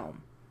disaster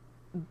film,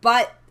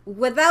 but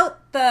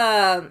without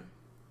the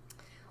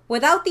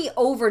without the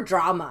over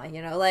drama,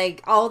 you know,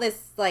 like all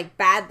this like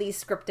badly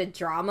scripted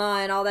drama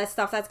and all that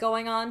stuff that's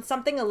going on,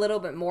 something a little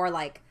bit more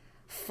like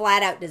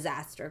flat out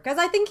disaster. Because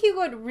I think he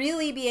would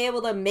really be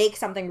able to make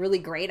something really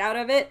great out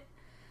of it.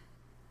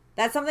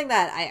 That's something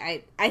that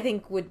I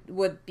think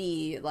would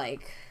be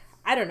like,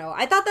 I don't know.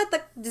 I thought that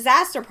the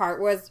disaster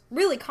part was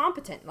really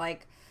competent.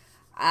 Like,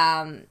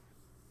 I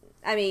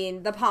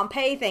mean, the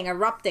Pompeii thing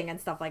erupting and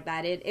stuff like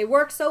that, it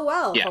worked so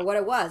well for what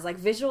it was. Like,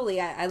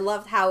 visually, I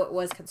loved how it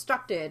was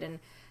constructed and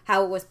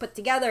how it was put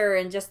together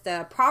and just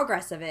the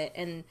progress of it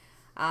and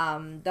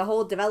the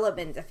whole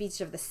development of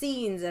each of the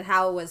scenes and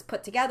how it was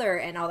put together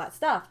and all that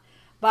stuff.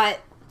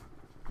 But,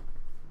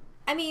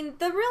 I mean,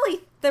 the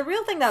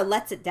real thing that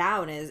lets it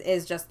down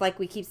is just, like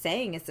we keep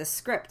saying, it's the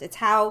script. It's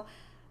how,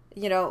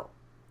 you know...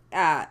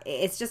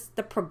 it's just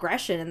the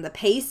progression and the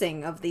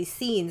pacing of these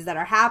scenes that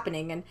are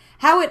happening and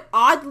how it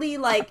oddly,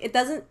 like,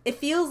 it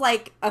feels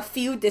like a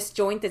few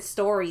disjointed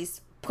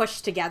stories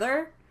pushed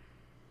together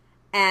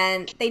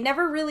and they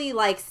never really,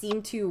 like,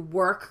 seem to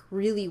work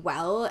really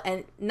well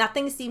and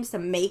nothing seems to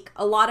make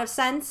a lot of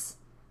sense.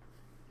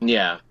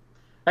 Yeah.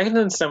 I can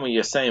understand what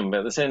you're saying,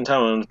 but at the same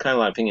time, I'm kind of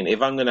like thinking,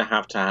 if I'm going to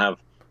have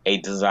a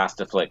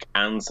disaster flick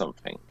and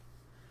something,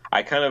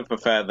 I kind of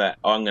prefer that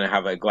I'm going to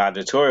have a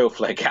gladiatorial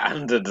flick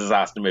and a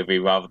disaster movie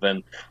rather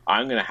than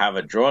I'm going to have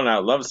a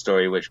drawn-out love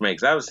story which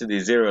makes absolutely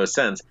zero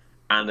sense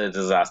and a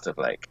disaster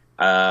flick.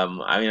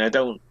 I mean,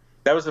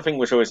 that was the thing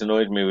which always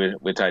annoyed me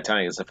with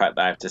Titanic, is the fact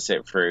that I have to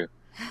sit through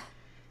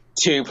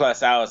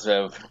 2+ hours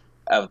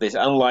of this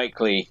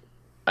unlikely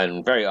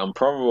and very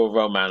improbable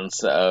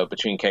romance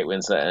between Kate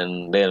Winslet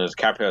and Leonardo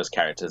DiCaprio's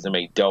characters. They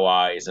make doe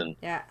eyes and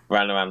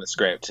run around the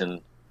script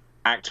and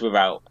act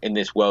without, in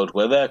this world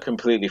where they're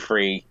completely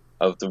free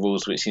of the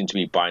rules which seem to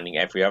be binding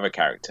every other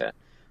character.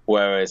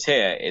 Whereas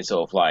here, it's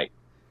sort of like,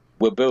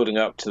 we're building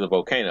up to the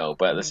volcano,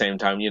 but at the same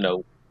time, you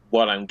know,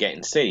 what I'm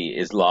getting to see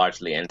is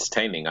largely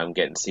entertaining. I'm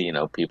getting to see, you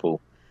know,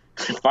 people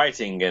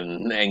fighting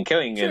and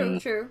killing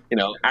True. you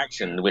know,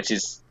 action, which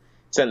is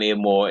certainly a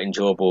more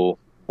enjoyable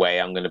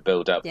way I'm going to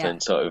build up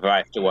than sort of, if I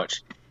have to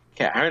watch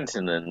Kit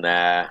Harington and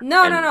I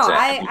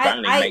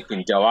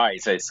making doe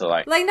eyes. It's so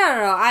like no.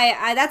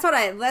 I that's what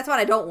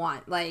I don't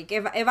want. Like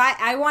if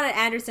I wanted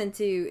Anderson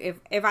to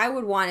if I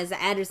would want is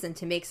Anderson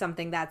to make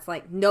something that's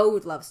like no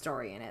love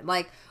story in it,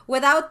 like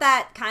without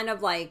that kind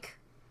of like.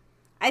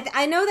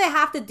 I know they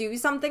have to do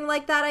something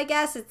like that. I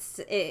guess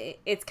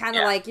it's kind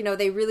of like, you know,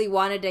 they really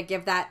wanted to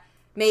give that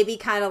maybe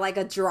kind of like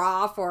a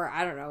draw for,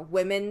 I don't know,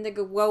 women to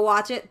go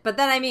watch it. But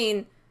then I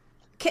mean,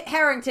 Kit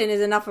Harington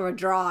is enough of a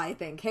draw. I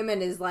think him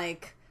and his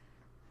like.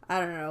 I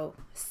don't know,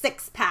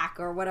 6-pack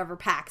or whatever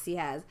packs he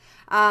has.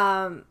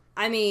 I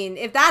mean,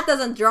 if that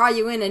doesn't draw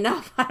you in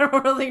enough, I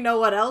don't really know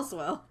what else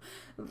will.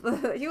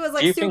 He was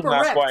like super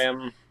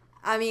ripped.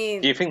 I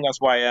mean, do you think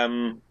that's why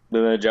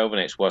Mila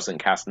Jovovich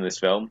wasn't cast in this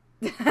film?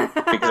 Because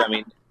I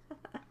mean,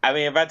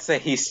 if I'd say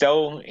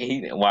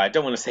I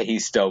don't want to say he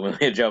stole Mila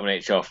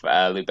Jovovich off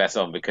Luc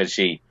Besson, because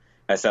she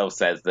herself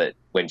says that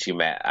when she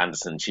met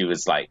Anderson, she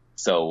was like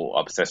so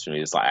obsessed with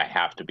me. It's like, I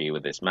have to be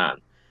with this man.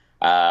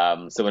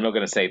 So we're not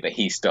going to say that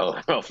he stole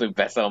off Luc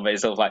Besson, but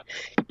it's sort of like,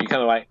 you're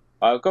kind of like,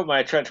 oh, I've got my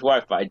attractive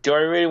wife, but do I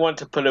really want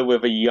to put her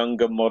with a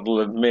younger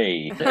model of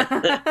me?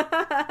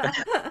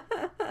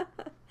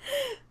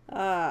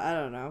 I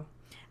don't know.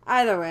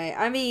 Either way,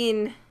 I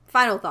mean,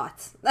 final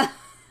thoughts.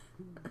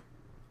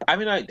 I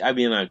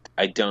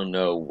don't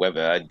know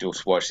whether I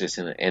just watched this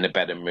in a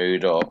better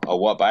mood or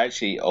what,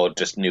 but or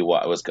just knew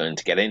what I was going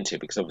to get into,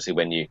 because obviously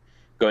when you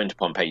go into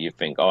Pompeii, you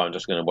think, oh, I'm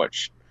just going to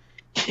watch,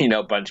 you know,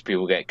 a bunch of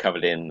people get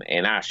covered in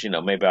ash. You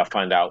know, maybe I'll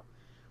find out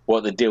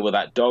what the deal with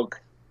that dog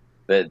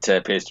that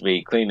appears to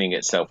be cleaning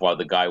itself while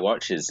the guy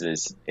watches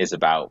is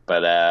about.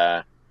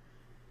 But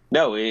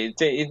no, it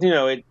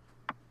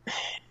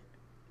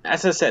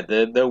as I said,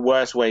 the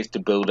worst ways to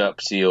build up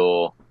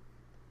to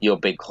your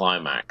big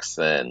climax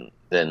than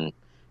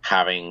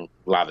having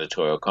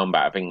gladiatorial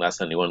combat. I think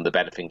that's only one of the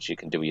better things you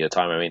can do with your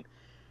time. I mean,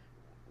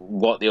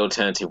 what the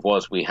alternative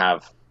was, we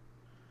have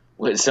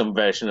with some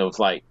version of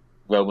like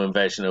Roman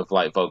version of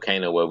like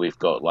Volcano, where we've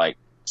got like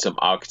some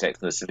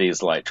architects in the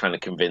cities like trying to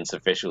convince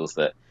officials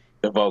that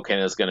the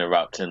volcano is going to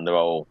erupt, and they're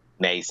all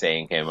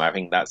naysaying him. I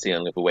think that's the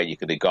only way you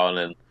could have gone,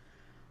 and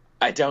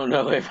I don't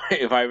know if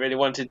I really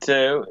wanted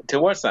to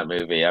watch that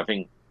movie. I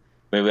think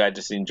maybe I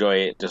just enjoy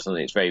it just on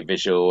its very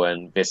visual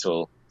and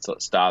visceral sort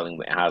of styling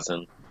that it has,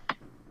 and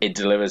it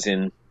delivers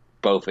in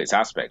both its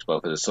aspects,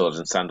 both as a sword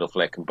and sandal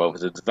flick and both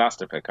as a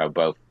disaster flick. I'm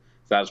both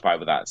satisfied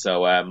with that.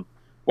 So,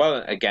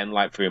 well, again,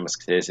 like Three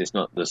Musketeers, it's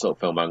not the sort of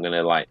film I'm going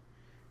to like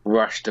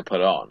rush to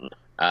put on.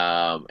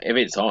 If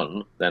it's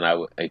on, then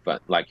if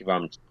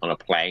I'm on a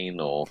plane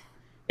or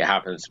it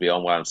happens to be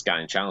on while I'm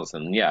scanning channels,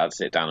 then yeah, I'd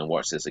sit down and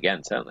watch this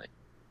again, certainly.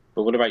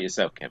 But what about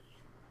yourself, Kim?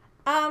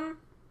 I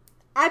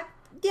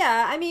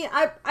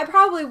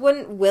probably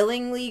wouldn't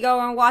willingly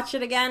go and watch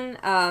it again.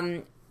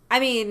 I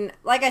mean,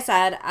 like I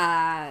said,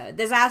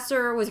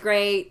 Disaster was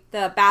great.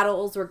 The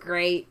battles were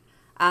great.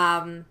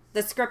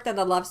 The script and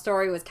the love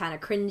story was kind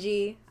of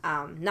cringy.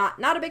 Not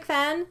a big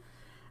fan.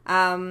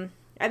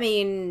 I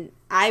mean,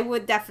 I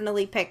would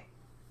definitely pick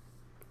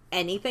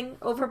anything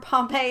over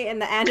Pompeii in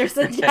the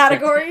Anderson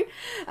category.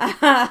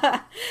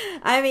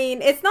 I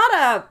mean, it's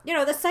not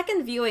the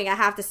second viewing, I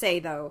have to say,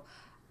 though,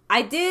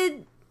 I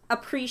did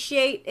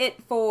appreciate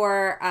it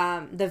for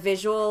the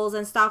visuals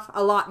and stuff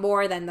a lot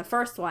more than the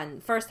first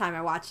time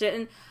I watched it.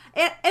 And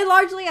it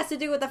largely has to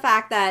do with the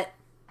fact that,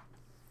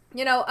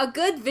 a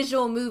good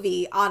visual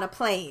movie on a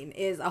plane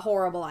is a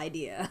horrible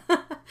idea.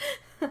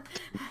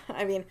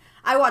 I mean,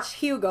 I watched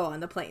Hugo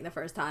on the plane the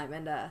first time,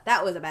 and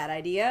that was a bad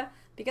idea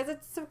because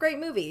it's a great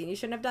movie and you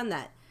shouldn't have done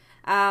that.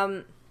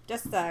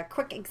 Just a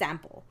quick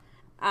example.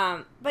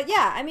 But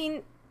yeah, I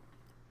mean,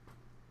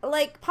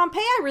 like,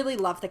 Pompeii, I really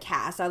love the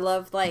cast. I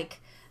love, like,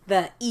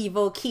 the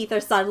evil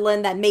Kiefer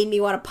Sutherland that made me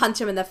want to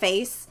punch him in the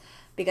face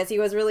because he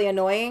was really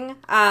annoying.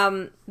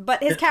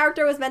 But his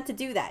character was meant to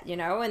do that,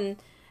 and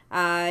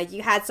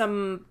you had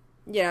some,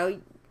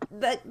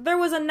 there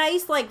was a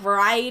nice, like,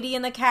 variety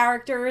in the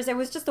characters. It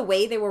was just the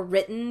way they were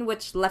written,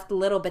 which left a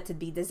little bit to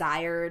be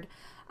desired.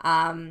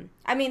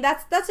 I mean,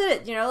 that's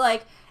it,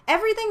 like,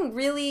 everything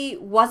really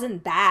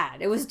wasn't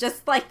bad. It was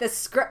just, like, the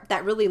script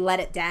that really let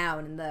it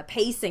down, and the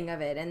pacing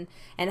of it,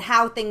 and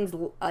how things,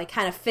 like,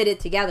 kind of fitted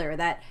together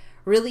that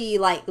really,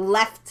 like,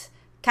 left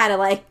kind of,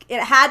 like,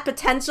 it had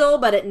potential,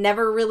 but it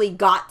never really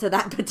got to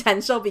that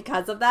potential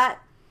because of that.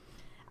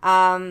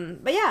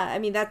 But yeah, I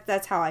mean,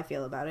 that's how I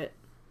feel about it.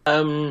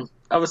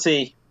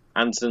 Obviously,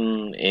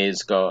 Anderson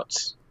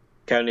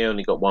currently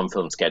only got one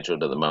film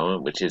scheduled at the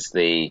moment, which is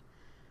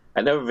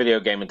another video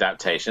game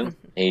adaptation.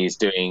 He's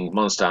doing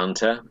Monster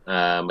Hunter,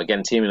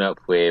 again teaming up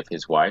with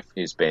his wife,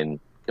 who's been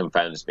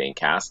confirmed as being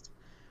cast.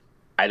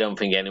 I don't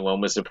think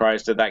anyone was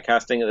surprised at that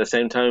casting. At the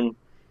same time,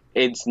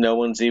 it's no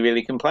one's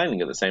really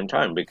complaining at the same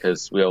time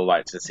because we all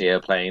like to see her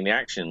playing the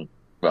action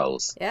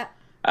roles. Yeah.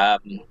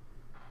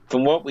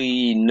 From what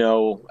we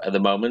know at the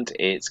moment,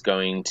 it's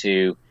going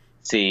to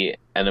see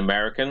an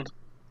American.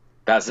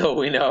 That's all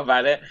we know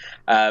about it.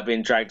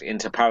 Being dragged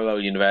into parallel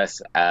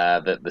universe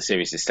that the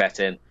series is set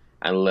in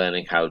and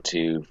learning how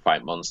to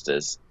fight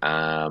monsters.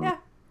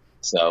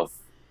 So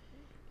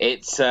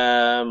it's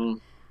the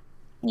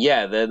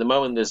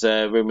moment there's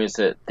rumors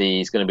that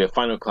there's going to be a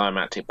final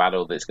climactic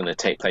battle that's going to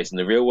take place in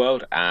the real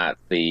world at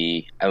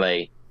the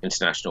LA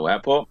International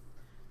Airport.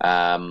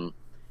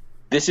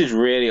 This is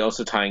really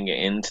also tying it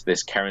into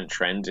this current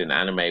trend in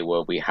anime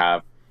where we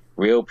have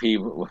real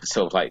people,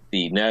 sort of like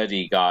the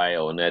nerdy guy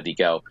or nerdy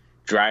girl,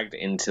 dragged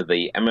into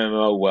the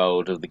MMO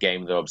world of the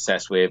game they're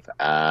obsessed with,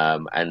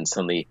 and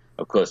suddenly,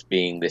 of course,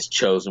 being this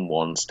chosen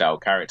one style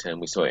character, and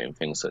we saw it in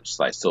things such as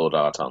like Sword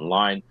Art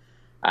Online,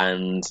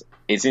 and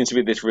it seems to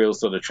be this real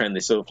sort of trend,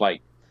 this sort of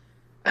like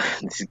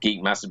this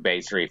geek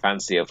masturbatory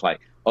fantasy of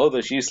like, all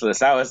those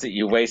useless hours that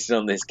you wasted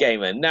on this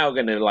game are now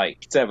going to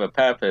like serve a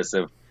purpose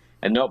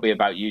and not be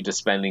about you just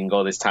spending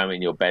all this time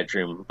in your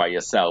bedroom by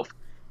yourself.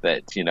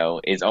 That,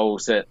 it's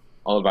also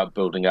all about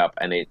building up,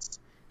 and it's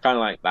kind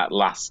of like that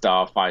last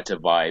Starfighter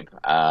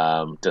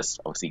vibe, just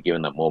obviously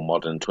giving that more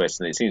modern twist,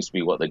 and it seems to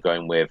be what they're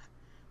going with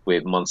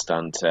Monster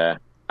Hunter,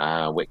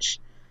 which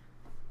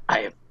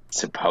I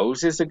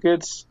suppose is a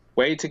good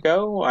way to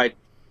go.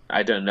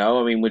 I don't know.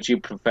 I mean, would you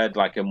prefer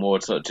like a more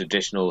sort of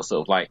traditional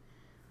sort of like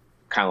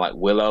kind of like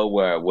Willow,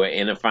 where we're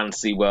in a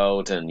fantasy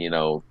world and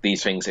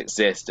these things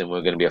exist, and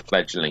we're going to be a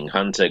fledgling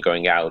hunter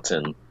going out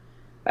and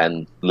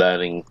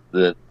learning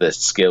the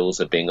skills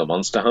of being a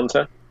monster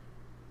hunter?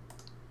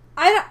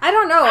 I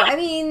don't know. I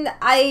mean,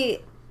 I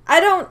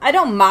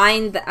don't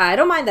mind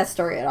that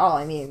story at all.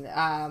 I mean,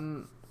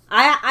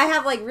 I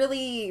have like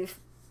really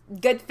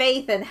good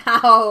faith in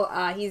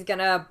how he's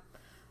gonna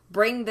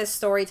bring this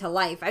story to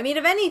life. I mean,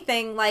 if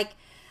anything, like,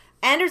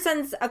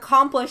 Anderson's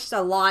accomplished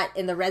a lot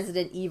in the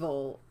Resident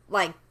Evil.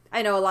 Like,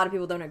 I know a lot of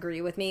people don't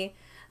agree with me,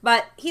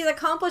 but he's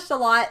accomplished a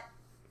lot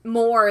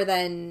more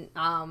than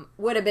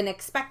would have been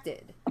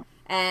expected.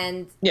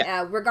 And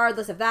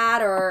regardless of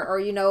that, or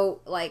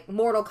like,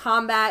 Mortal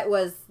Kombat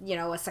was,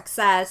 a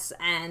success,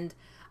 and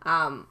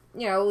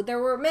there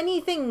were many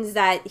things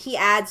that he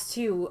adds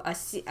to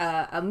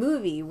a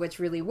movie which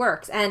really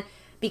works. And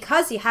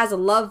because he has a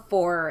love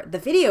for the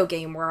video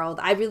game world,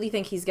 I really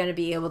think he's going to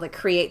be able to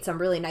create some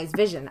really nice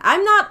vision.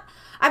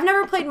 I've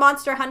never played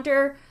Monster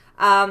Hunter,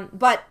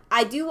 but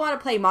I do want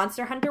to play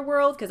Monster Hunter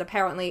World because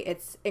apparently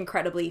it's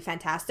incredibly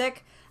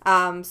fantastic.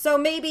 So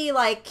maybe,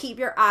 like, keep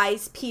your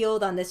eyes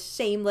peeled on this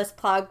shameless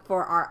plug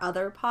for our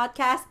other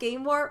podcast,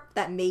 Game Warp,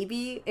 that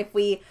maybe if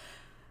we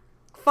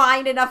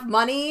find enough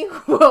money,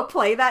 we'll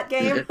play that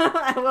game.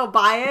 And we'll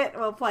buy it.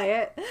 We'll play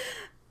it.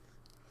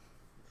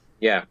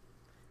 Yeah.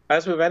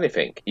 As with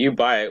anything, you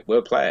buy it,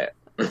 we'll play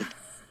it.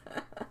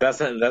 That's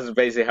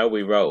basically how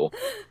we roll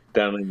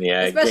down in the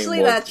especially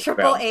game the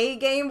AAA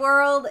game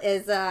world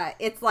is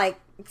it's like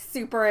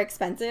super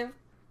expensive.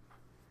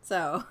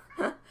 So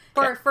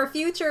for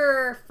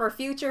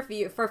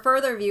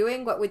further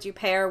viewing, what would you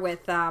pair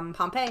with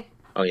Pompeii?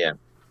 Oh yeah.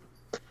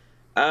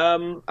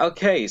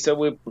 Okay, so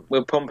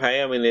with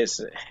Pompeii, I mean, it's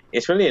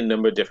really a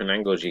number of different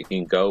angles you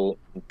can go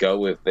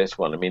with this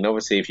one. I mean,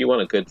 obviously, if you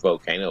want a good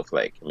volcano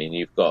flick, I mean,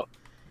 you've got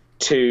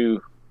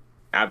two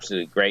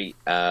absolutely great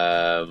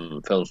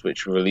films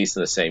which were released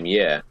in the same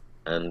year,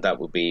 and that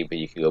would be either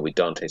you could go with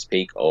Dante's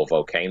Peak or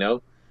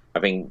Volcano. I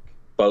think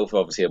both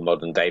obviously are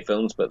modern day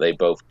films, but they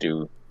both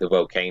do the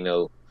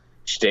Volcano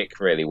shtick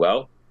really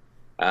well.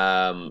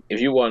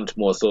 If you want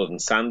more sword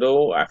and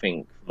sandal, I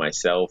think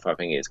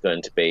it's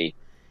going to be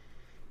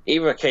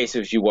either a case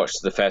of you watch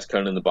the first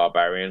Conan the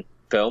Barbarian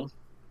film.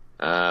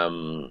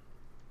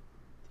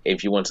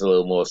 If you want a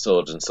little more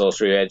sword and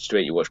sorcery edge to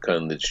it, you watch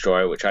Conan the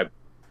Destroyer, which I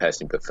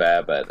personally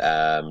prefer, but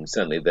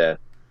certainly the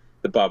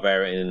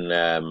Barbarian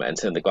and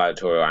certainly the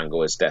gladiatorial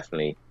angle is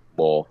definitely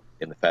more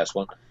in the first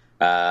one.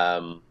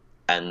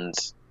 And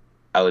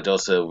I would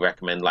also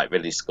recommend like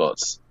Ridley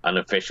Scott's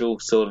unofficial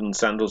Sword and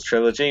Sandals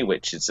trilogy,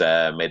 which is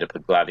made up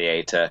of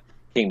Gladiator,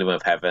 Kingdom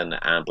of Heaven,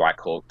 and Black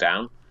Hawk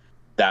Down.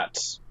 That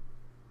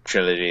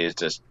trilogy is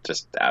just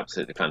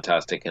absolutely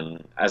fantastic,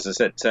 and as I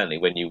said, certainly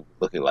when you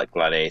look at like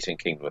Gladiator and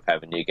Kingdom of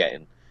Heaven, you're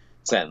getting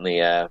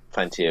certainly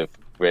plenty of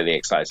really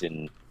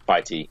exciting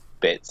fighty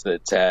bits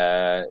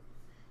that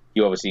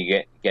you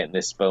obviously get in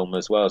this film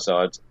as well.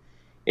 So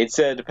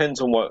it depends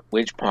on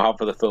which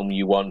part of the film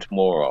you want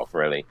more of,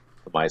 really,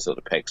 for my sort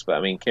of picks. But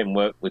I mean, Kim,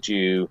 what would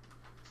you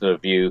sort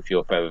of view for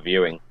your further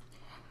viewing?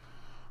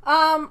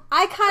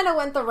 I kind of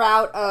went the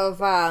route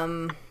of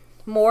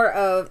more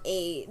of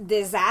a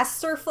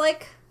disaster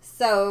flick.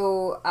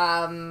 So,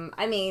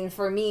 I mean,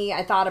 for me,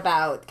 I thought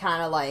about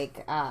kind of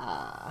like,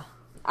 I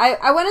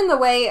went in the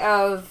way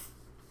of,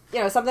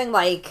 something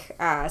like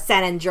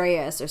San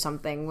Andreas or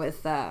something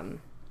with The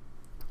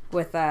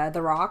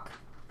Rock.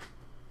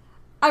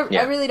 I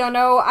really don't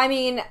know. I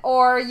mean,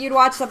 or you'd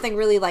watch something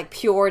really like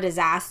pure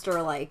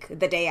disaster, like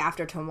The Day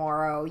After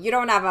Tomorrow. You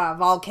don't have a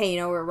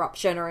volcano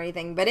eruption or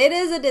anything, but it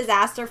is a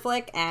disaster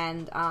flick,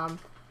 and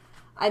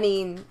I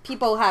mean,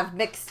 people have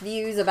mixed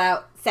views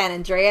about San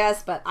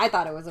Andreas, but I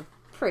thought it was a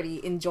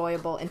pretty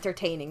enjoyable,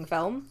 entertaining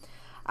film.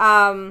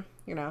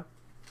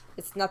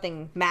 It's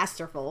nothing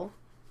masterful.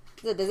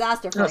 It's a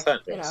disaster flick,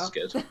 It's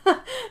good.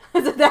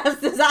 It's a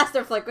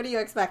disaster flick. What do you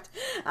expect?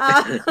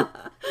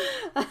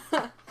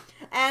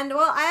 And,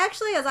 well, I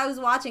actually, as I was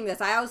watching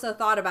this, I also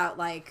thought about,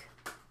 like...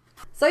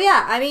 So,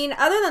 yeah, I mean,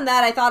 other than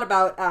that, I thought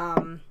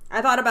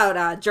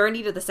about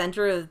Journey to the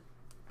Center of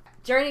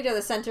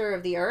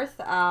the Earth.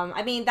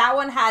 I mean, that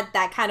one had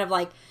that kind of,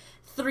 like,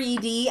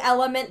 3D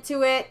element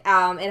to it.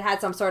 It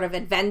had some sort of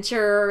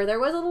adventure. There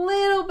was a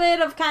little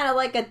bit of kind of,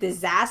 like, a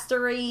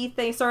disaster-y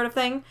thing, sort of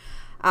thing.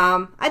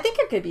 I think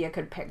it could be a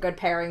good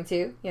pairing,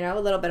 too. A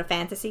little bit of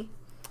fantasy.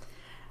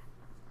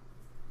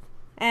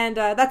 And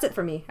that's it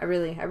for me. I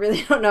really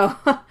don't know.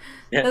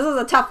 Yeah. This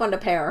was a tough one to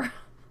pair.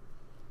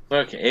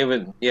 Okay,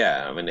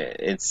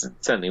 it's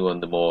certainly one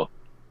of the more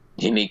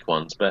unique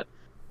ones. But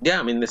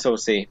yeah, I mean, this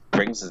obviously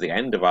brings us to the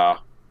end of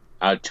our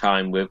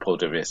time with Paul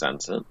W.S.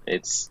 Anderson.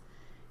 It's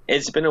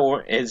been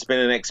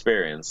an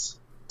experience,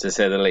 to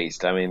say the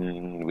least. I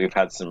mean, we've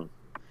had some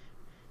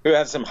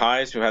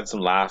highs, we've had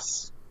some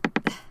laughs,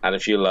 had a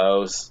few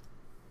lows.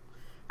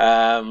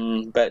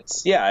 But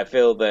yeah, I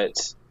feel that.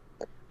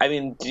 I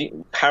mean,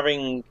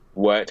 having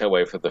worked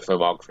away from the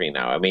filmography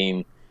now, I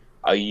mean,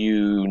 are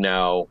you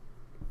now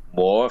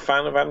more a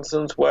fan of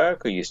Anderson's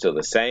work? Or are you still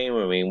the same?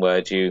 I mean,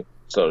 where do you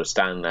sort of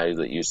stand now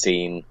that you've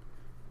seen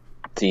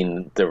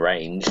the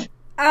range?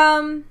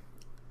 I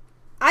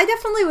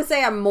definitely would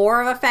say I'm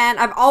more of a fan.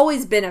 I've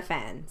always been a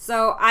fan,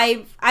 so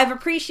I've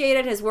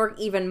appreciated his work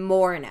even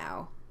more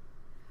now.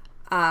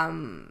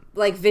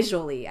 Like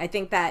visually, I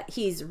think that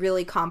he's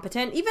really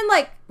competent. Even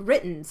like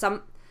written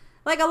some.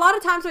 Like, a lot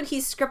of times when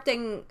he's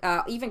scripting,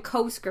 even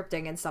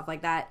co-scripting and stuff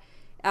like that,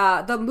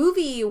 the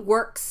movie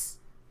works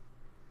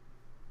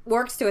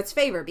to its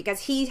favor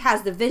because he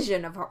has the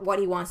vision of what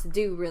he wants to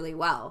do really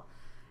well.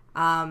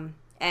 And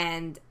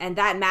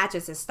that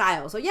matches his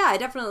style. So, yeah, I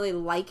definitely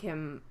like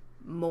him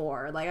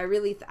more. Like,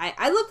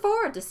 I look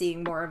forward to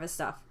seeing more of his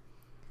stuff.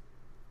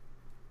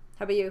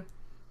 How about you?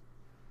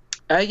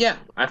 Yeah,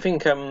 I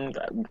think...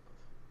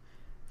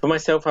 For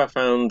myself, I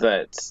found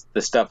that the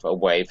stuff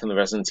away from the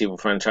Resident Evil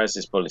franchise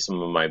is probably some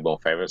of my more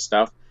favorite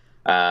stuff.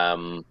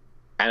 And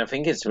I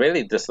think it's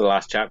really just the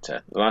last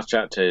chapter. The last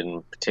chapter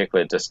in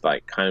particular just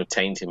like kind of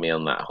tainted me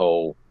on that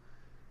whole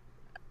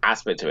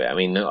aspect of it. I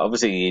mean,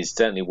 obviously,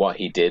 certainly what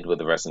he did with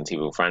the Resident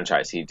Evil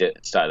franchise. He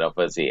started off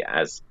as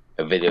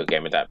a video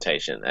game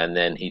adaptation, and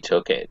then he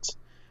took it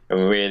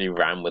and really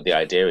ran with the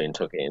idea and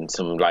took it in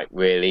some like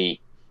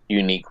really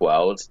unique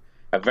worlds.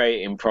 A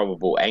very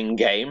improbable end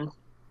game.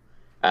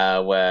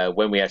 Where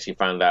when we actually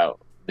found out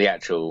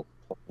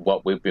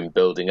what we've been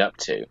building up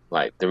to,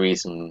 like the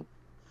reason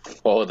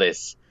for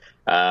these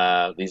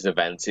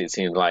events, it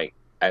seemed like,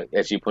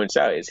 as you pointed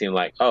out, it seemed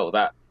like, oh,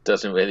 that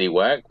doesn't really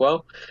work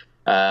well.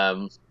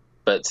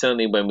 But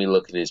certainly when we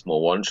look at his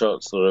more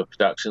one-shot sort of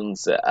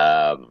productions,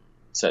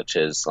 such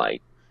as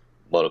like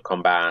Mortal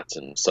Kombat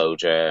and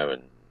Soldier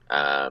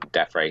and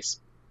Death Race,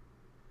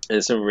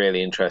 there's some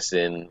really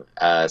interesting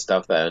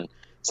stuff there. And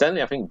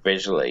certainly I think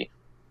visually,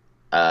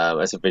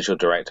 as a visual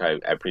director,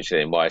 I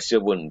appreciate him more. I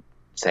still wouldn't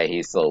say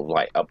he's sort of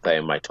like up there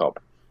in my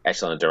top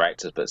echelon of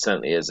directors, but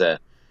certainly as a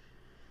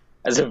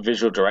as a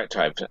visual director,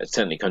 I've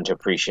certainly come to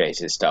appreciate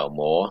his style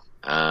more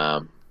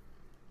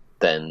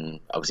than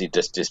obviously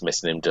just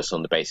dismissing him just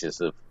on the basis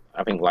of,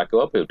 I think, like a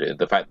lot of people do,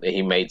 the fact that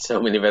he made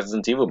so many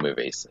Resident Evil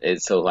movies.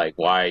 It's sort of like,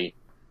 why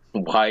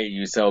are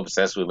you so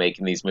obsessed with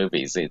making these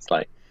movies? It's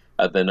like,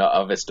 they're not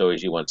other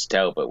stories you want to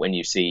tell, but when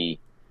you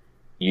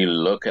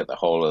look at the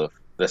whole of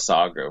the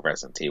saga of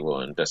Resident Evil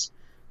and just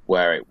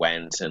where it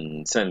went,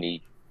 and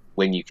certainly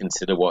when you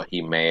consider what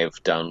he may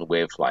have done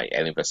with like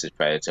Alien vs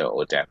Predator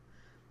or Death,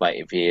 like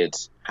if he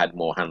had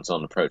more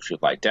hands-on approach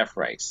with like Death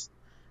Race,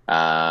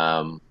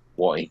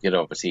 what he could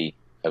have obviously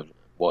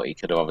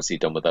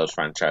done with those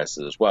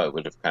franchises as well. It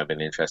would have kind of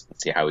been interesting to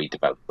see how he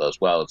developed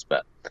those worlds,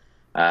 but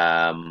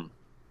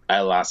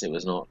alas, it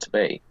was not to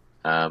be.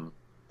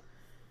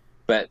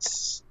 But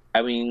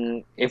I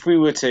mean, if we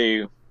were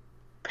to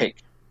pick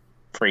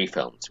 3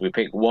 films, we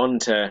pick one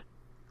to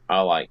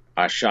our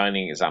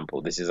shining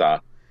example. This is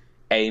our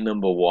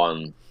number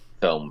 1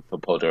 film for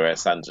Paul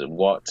W.S. Anderson.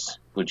 What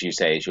would you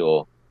say is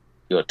your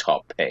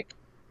top pick?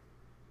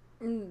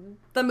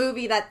 The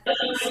movie that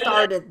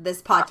started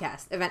this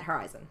podcast, Event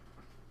Horizon.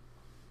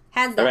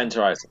 Hands down. Event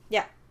Horizon.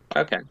 Yeah.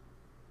 Okay.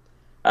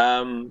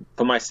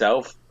 For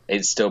myself,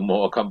 it's still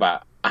Mortal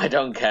Kombat. I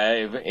don't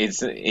care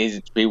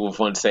if people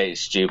want to say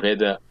it's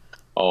stupid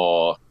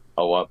or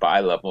what, but I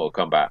love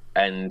Mortal Kombat.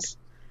 And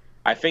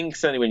I think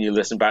certainly when you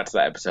listen back to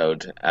that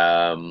episode,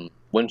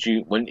 once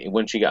you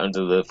get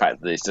under the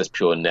fact that it's just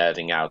pure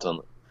nerding out on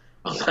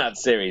that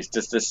series,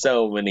 just there's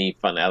so many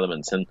fun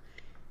elements. And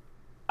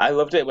I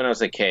loved it when I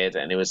was a kid,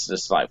 and it was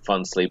just like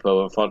fun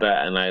sleepover fodder,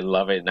 and I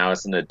love it now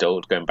as an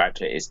adult going back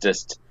to it. It's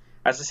just,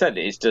 as I said,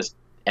 it's just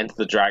Enter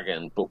the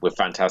Dragon, but with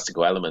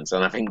fantastical elements,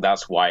 and I think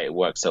that's why it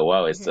works so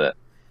well, is that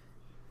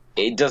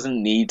it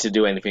doesn't need to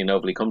do anything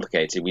overly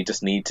complicated. We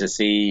just need to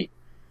see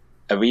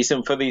a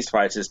reason for these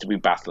fighters to be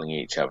battling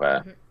each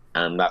other,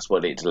 and that's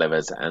what it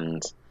delivers.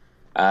 And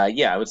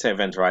I would say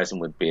Event Horizon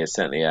would be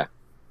certainly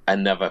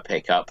another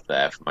pick up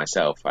there for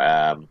myself.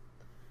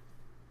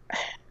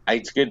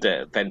 It's good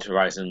that Event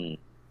Horizon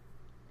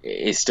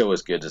is still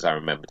as good as I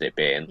remembered it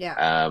being.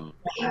 Yeah.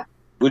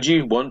 Would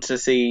you want to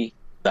see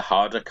the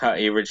harder cut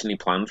he originally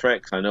planned for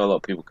it? Because I know a lot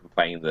of people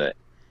complain that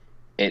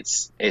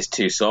it's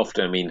too soft.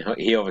 I mean,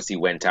 he obviously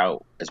went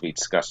out, as we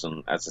discussed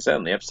as I said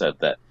on the episode,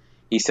 that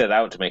he set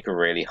out to make a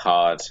really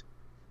hard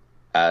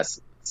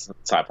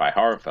sci-fi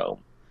horror film,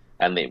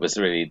 and it was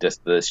really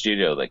just the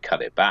studio that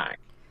cut it back.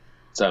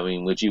 So, I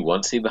mean, would you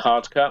want to see the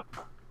hard cut?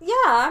 Yeah,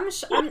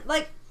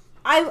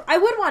 I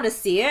would want to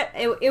see it.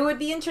 It would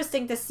be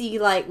interesting to see,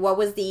 like, what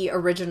was the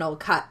original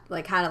cut,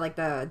 like, kind of like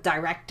the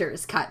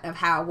director's cut of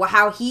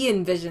how he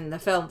envisioned the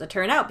film to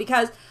turn out.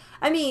 Because,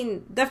 I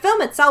mean, the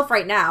film itself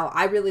right now,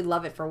 I really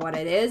love it for what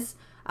it is.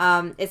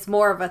 It's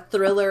more of a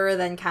thriller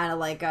than kind of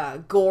like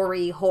a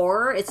gory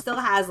horror. It still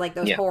has, like,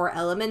 those horror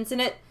elements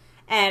in it,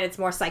 and it's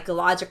more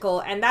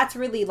psychological, and that's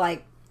really,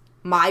 like,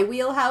 my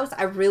wheelhouse.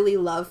 I really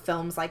love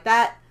films like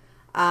that.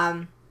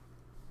 But,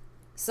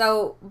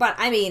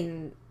 I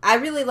mean, I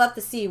really love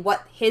to see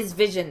what his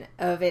vision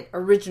of it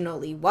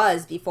originally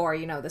was before,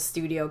 the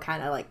studio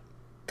kind of, like,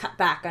 cut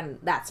back on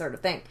that sort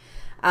of thing.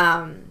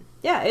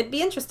 It'd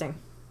be interesting.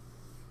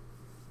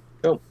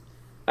 Cool.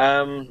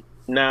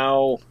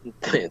 Now,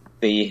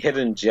 the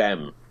hidden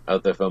gem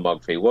of the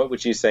filmography, what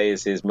would you say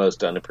is his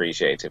most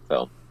unappreciated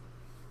film?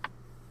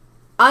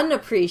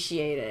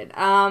 Unappreciated.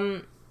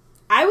 I'm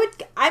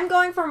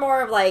going for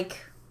more of, like,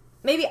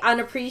 maybe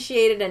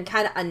unappreciated and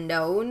kind of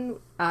unknown.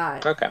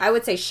 Okay. I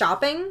would say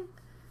Shopping.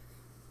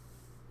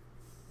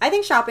 I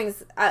think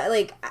Shopping's, I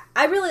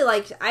really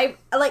liked, I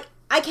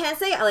can't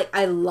say,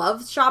 I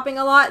loved Shopping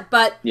a lot,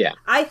 but yeah.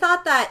 I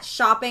thought that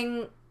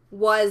Shopping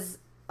was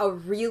a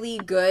really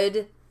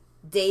good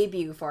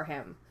debut for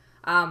him.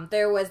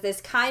 There was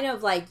this kind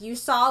of, like, you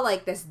saw,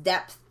 like, this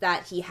depth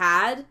that he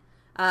had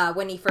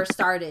when he first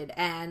started,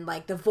 and,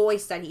 like, the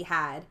voice that he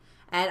had.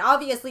 And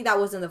obviously that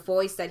wasn't the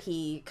voice that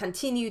he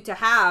continued to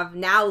have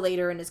now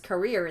later in his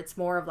career. It's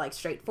more of, like,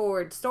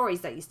 straightforward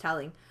stories that he's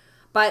telling.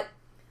 But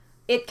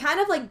it kind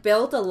of, like,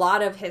 built a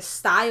lot of his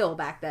style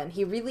back then.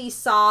 He really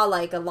saw,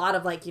 like, a lot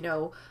of, like,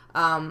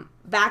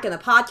 back in the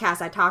podcast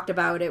I talked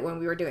about it when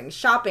we were doing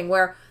Shopping,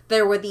 where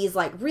there were these,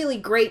 like, really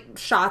great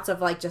shots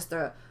of, like, just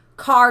the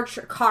car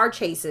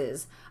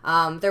chases.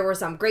 There were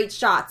some great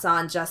shots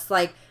on just,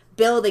 like,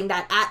 building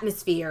that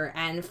atmosphere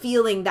and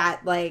feeling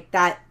that, like,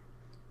 that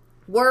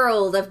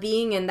world of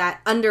being in that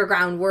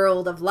underground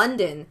world of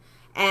London.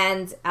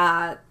 And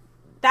that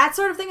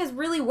sort of thing has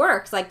really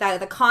worked. Like,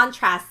 the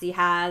contrast he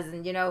has,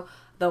 and,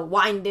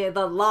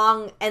 the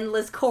long,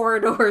 endless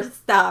corridor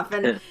stuff,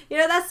 and,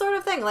 that sort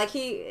of thing. Like,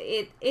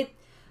 it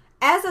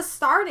as a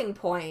starting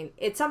point,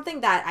 it's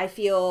something that I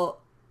feel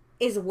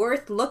is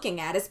worth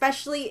looking at,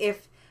 especially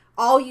if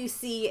all you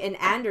see in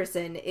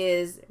Anderson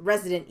is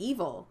Resident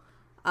Evil.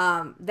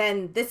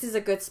 Then this is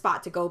a good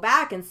spot to go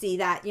back and see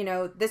that,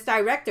 this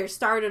director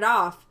started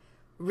off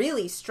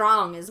really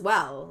strong as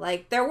well.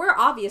 Like, there were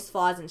obvious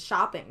flaws in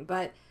Shopping,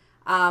 but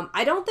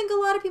I don't think a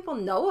lot of people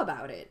know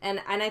about it.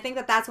 And I think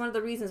that that's one of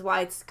the reasons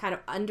why it's kind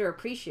of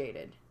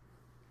underappreciated.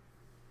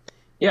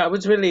 Yeah, I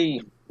was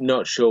really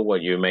not sure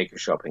what you would make of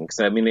Shopping, because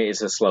I mean it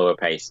is a slower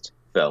paced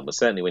film, but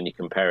certainly when you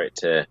compare it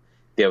to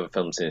the other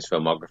films in his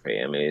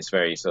filmography, I mean it's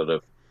very sort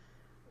of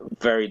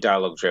very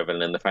dialogue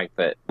driven, and the fact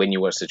that when you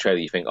watch the trailer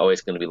you think, oh,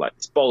 it's going to be like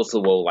this balls to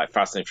the wall, like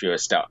Fast and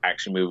Furious style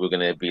action movie, we're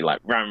going to be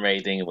like ram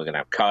raiding, and we're going to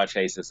have car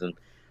chases and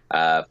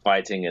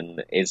fighting,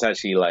 and it's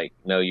actually like,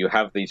 no, you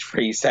have these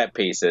three set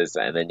pieces,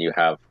 and then you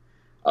have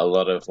a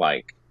lot of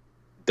like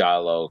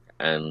dialogue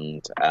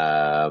and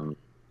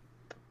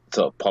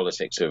sort of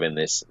politics within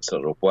this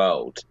sort of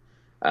world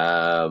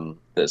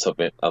that sort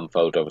of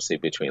unfold obviously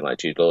between like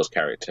Jude Law's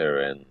character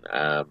and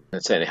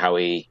certainly how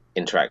he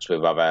interacts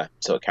with other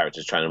sort of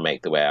characters trying to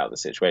make the way out of the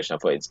situation. I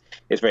thought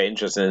it's very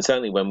interesting, and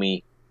certainly when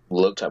we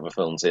looked at the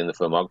films in the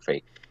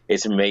filmography,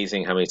 it's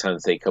amazing how many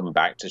times they come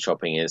back to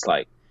Shopping. It's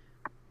like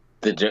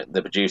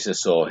the producers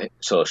saw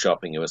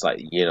Shopping, it was like,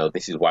 you know,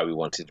 this is why we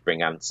wanted to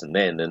bring Anderson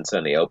in, and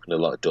certainly opened a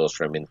lot of doors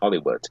for him in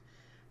Hollywood.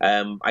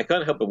 I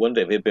can't help but wonder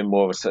if it had been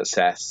more of a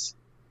success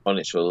on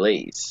its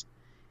release,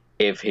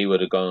 if he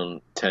would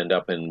have turned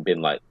up and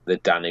been like the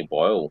Danny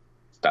Boyle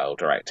style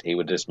director. He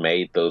would have just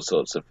made those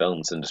sorts of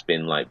films and just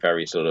been like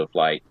very sort of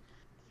like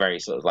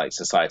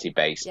society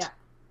based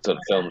sort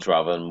of films,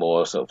 rather than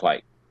more sort of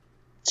like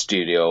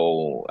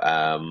studio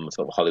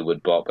sort of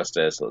Hollywood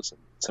blockbusters, or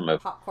some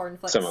of popcorn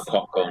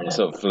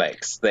sort of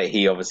flicks that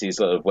he obviously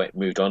sort of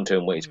moved on to,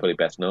 and what he's probably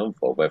best known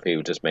for. Whether he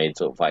would just made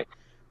sort of like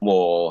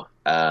more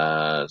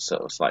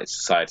sort of like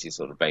society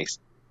sort of based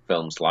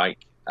films like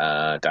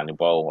Danny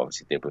Boyle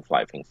obviously did with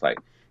like things like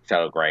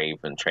Shallow Grave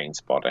and Train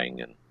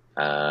Spotting and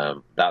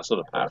that sort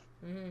of path.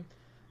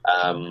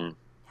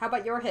 How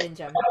about your hidden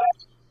gem?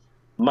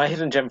 My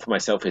hidden gem for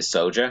myself is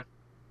Soldier.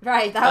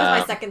 Right, that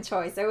was my second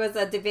choice. It was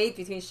a debate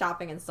between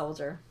Shopping and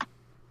Soldier.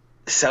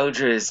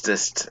 Soldier is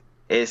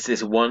it's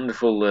this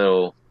wonderful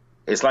little,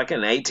 it's like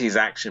an 80s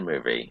action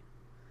movie.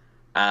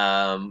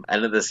 And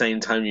at the same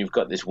time, you've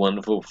got this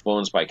wonderful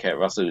performance by Kurt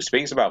Russell, who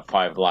speaks about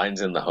 5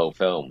 lines in the whole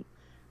film.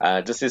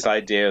 Just this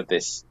idea of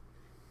this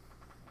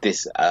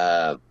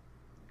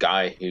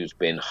guy who's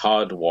been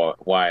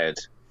hardwired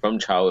from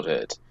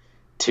childhood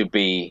to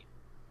be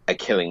a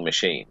killing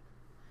machine.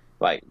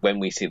 Like when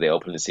we see the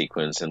opening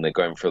sequence and they're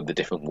going through the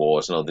different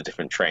wars and all the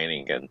different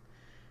training, and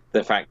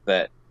the fact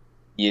that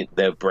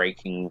they're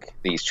breaking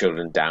these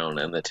children down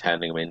and they're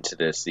turning them into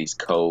these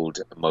cold,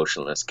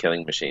 emotionless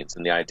killing machines,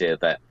 and the idea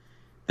that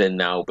they're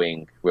now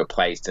being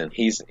replaced, and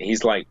he's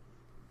like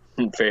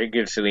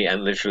figuratively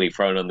and literally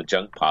thrown on the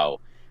junk pile,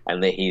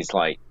 and that he's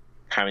like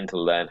having to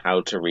learn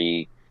how to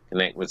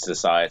reconnect with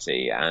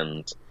society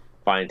and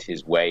find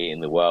his way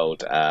in the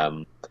world.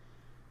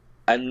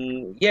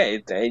 And yeah,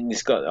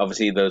 it's got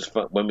obviously those.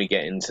 When we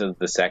get into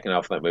the second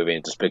half of that movie,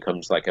 it just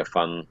becomes like a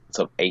fun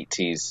sort of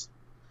 80s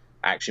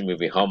action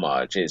movie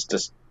homage. It's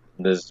just,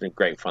 there's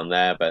great fun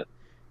there, but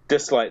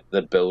just like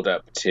the build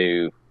up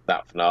to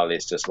that finale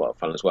is just a lot of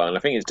fun as well. And I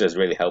think it's just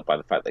really helped by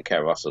the fact that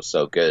Kurt Russell's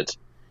so good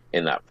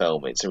in that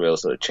film. It's a real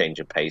sort of change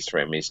of pace for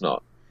him. He's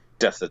not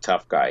just a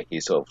tough guy.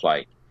 He's sort of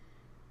like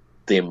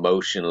the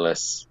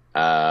emotionless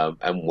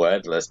and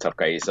wordless tough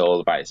guy. He's all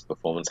about his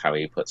performance, how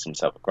he puts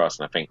himself across,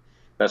 and I think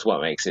that's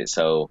what makes it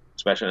so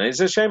special. And it's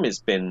a shame it's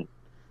been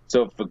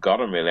sort of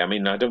forgotten, really. I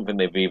mean, I don't think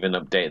they've even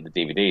updated the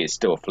DVD. It's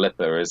still a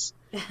flipper, as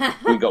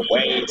we got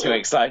way too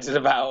excited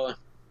about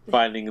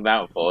finding it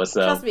out for.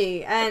 So trust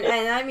me, and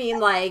I mean,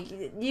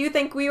 like, you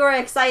think we were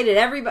excited?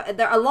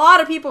 A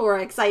lot of people were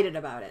excited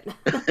about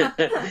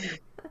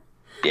it.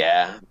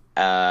 Yeah.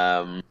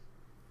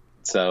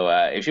 So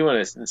if you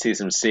want to see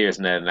some serious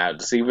nerding out,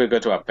 just either go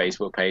to our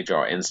Facebook page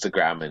or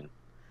Instagram and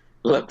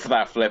look for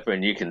that flipper,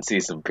 and you can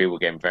see some people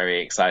getting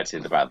very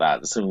excited about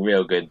that. There's some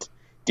real good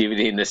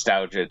DVD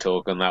nostalgia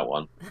talk on that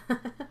one.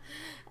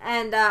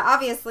 And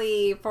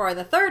obviously, for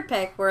the third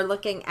pick, we're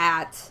looking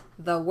at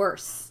the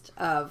worst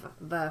of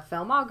the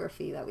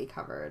filmography that we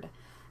covered.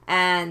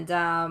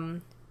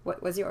 And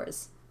what was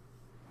yours?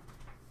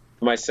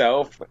 For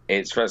myself,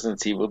 it's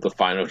Resident Evil: The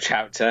Final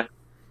Chapter.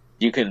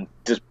 You can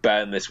just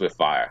burn this with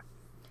fire.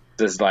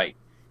 There's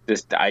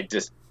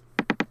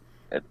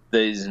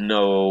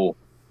no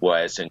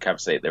words to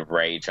encapsulate the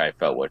rage I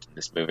felt watching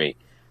this movie,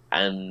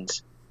 and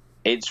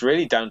it's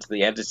really down to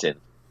the editing.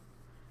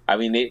 I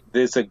mean,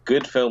 there's a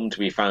good film to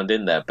be found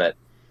in there, but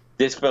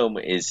this film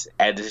is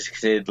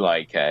edited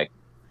like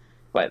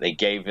they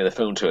gave the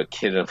film to a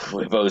kid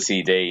with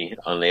OCD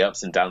on the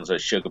ups and downs of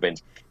sugar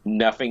binge.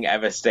 Nothing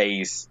ever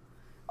stays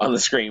on the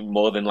screen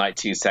more than like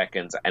 2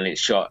 seconds, and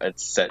it's shot at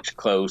such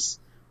close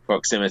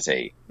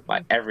proximity.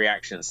 Like every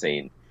action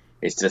scene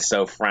is just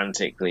so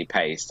frantically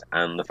paced,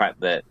 and the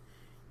fact that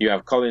you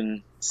have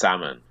Colin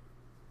Salmon,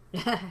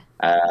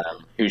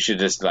 who should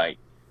just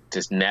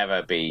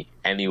never be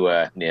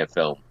anywhere near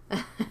film.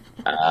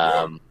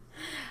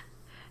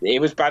 It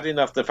was bad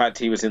enough the fact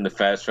he was in the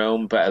first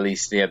film, but at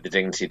least he had the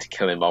dignity to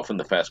kill him off in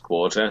the first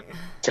quarter.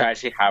 To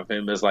actually have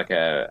him as like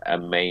a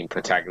main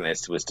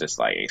protagonist was just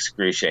like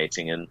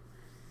excruciating. And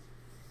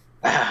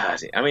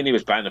I mean, he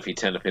was bad enough he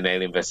turned up in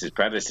Alien vs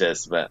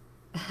Predators, but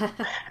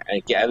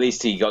At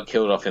least he got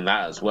killed off in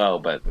that as well.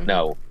 But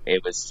no, there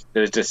was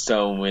just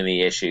so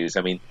many issues.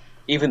 I mean,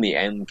 even the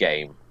end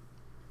game,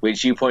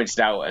 which you pointed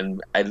out,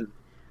 and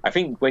I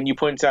think when you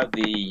pointed out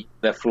the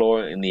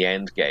flaw in the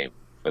end game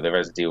for the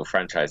Resident Evil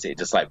franchise, it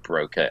just like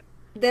broke it.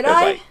 Did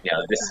I? Like, you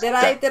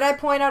know, did I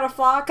point out a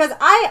flaw? Because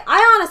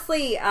I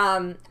honestly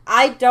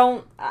I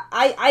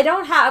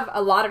don't have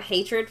a lot of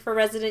hatred for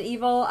Resident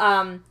Evil.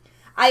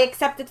 I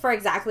accept it for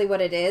exactly what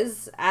it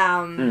is.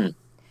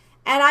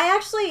 And I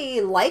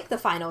actually like the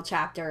final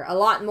chapter a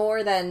lot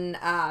more than,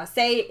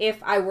 say,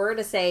 if I were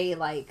to say,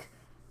 like,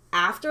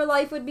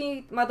 Afterlife would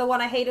be the one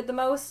I hated the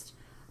most.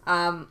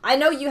 I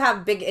know you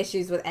have big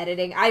issues with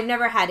editing. I've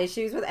never had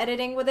issues with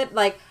editing with it.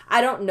 Like,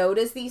 I don't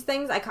notice these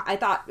things. I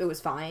thought it was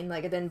fine.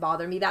 Like, it didn't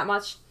bother me that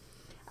much.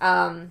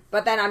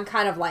 But then I'm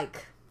kind of,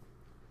 like,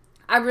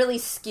 I'm really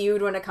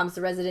skewed when it comes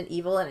to Resident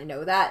Evil, and I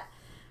know that.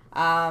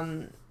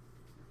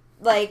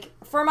 Like,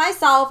 for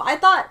myself, I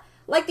thought,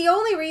 like, the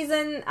only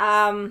reason,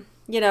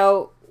 you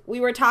know, we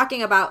were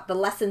talking about the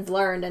lessons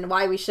learned and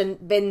why we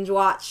shouldn't binge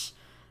watch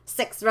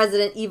 6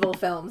 Resident Evil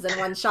films in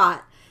one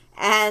shot.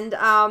 And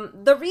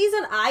the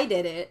reason I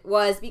did it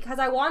was because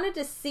I wanted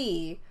to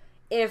see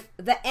if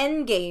the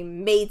end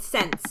game made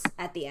sense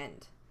at the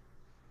end.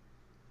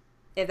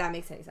 If that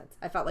makes any sense.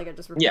 I felt like I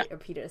just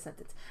repeated a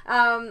sentence.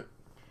 And,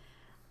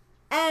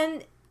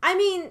 I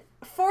mean,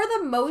 for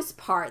the most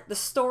part, the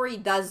story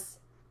does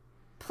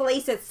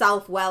place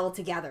itself well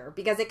together,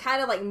 because it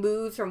kind of like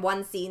moves from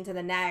one scene to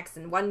the next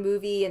and one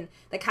movie, and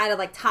the kind of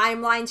like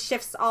timeline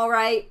shifts all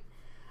right.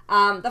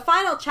 The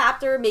final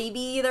chapter,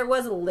 maybe there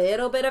was a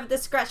little bit of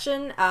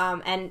discretion,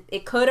 and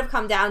it could have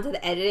come down to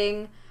the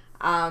editing,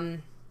 but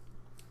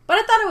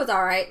I thought it was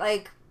all right.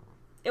 Like,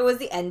 it was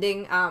the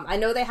ending. I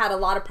know they had a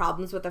lot of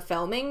problems with the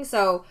filming,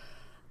 so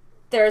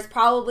there's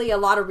probably a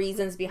lot of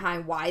reasons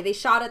behind why they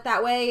shot it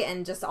that way,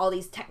 and just all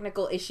these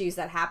technical issues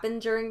that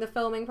happened during the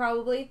filming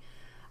probably.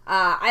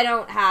 I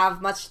don't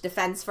have much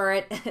defense for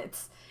it.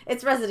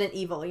 It's Resident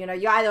Evil, you know.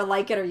 You either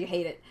like it or you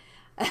hate it.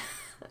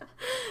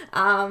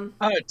 I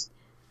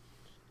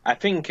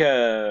think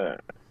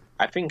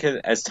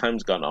as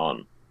time's gone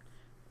on,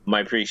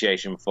 my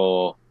appreciation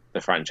for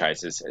the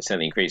franchise has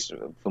certainly increased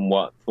from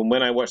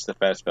when I watched the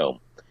first film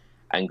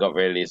and got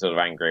really sort of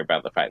angry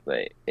about the fact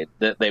that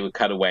they would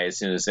cut away as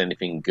soon as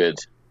anything good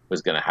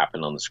was going to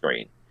happen on the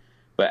screen.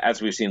 But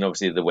as we've seen,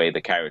 obviously, the way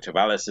the character of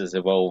Alice has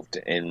evolved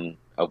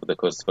over the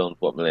course of the film,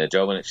 what Milla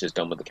Jovovich has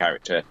done with the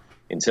character,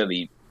 in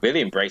certainly really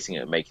embracing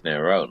it and making it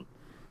her own.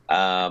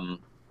 And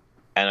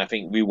I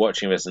think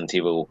rewatching Resident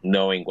Evil,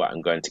 knowing what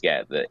I'm going to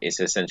get, that it's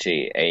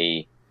essentially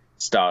a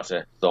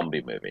starter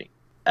zombie movie,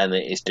 and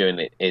that it's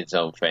doing its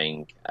own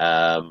thing,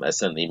 has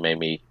certainly made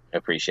me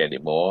appreciate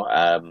it more.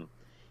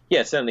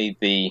 Certainly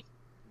the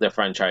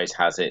franchise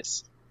has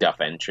its duff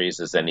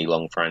entries, as any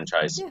long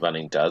franchise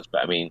running does,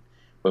 but I mean,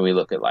 when we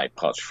look at like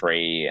Part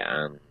 3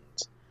 and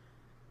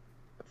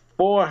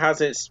 4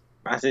 has its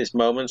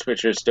moments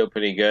which are still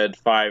pretty good.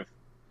 5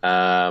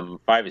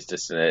 is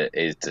just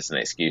an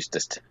excuse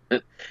just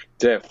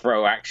to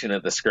throw action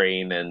at the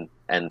screen, and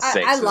 6.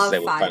 I love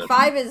 5.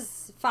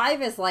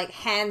 5 is like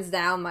hands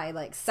down my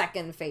like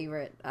second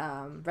favorite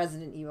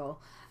Resident Evil.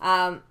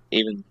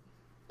 Even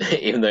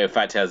though in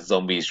fact it has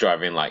zombies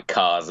driving like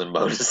cars and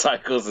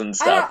motorcycles and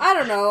stuff. I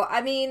don't know.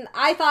 I mean,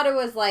 I thought it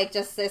was like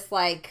just this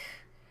like,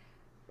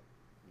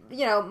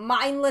 you know,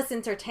 mindless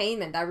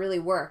entertainment that really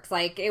works.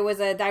 Like, it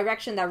was a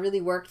direction that really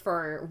worked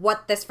for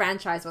what this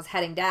franchise was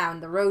heading down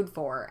the road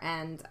for.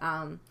 And,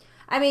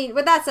 I mean,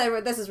 with that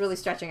said, this is really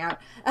stretching out.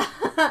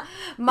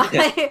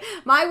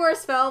 My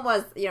worst film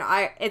was, you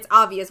know, it's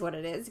obvious what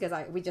it is,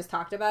 because we just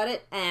talked about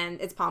it,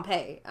 and it's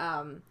Pompeii.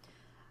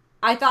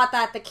 I thought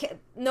that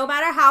no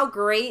matter how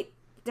great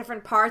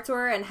different parts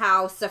were and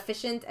how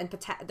sufficient and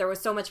there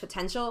was so much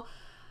potential,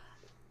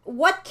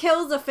 what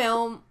kills a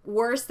film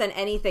worse than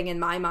anything in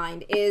my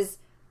mind is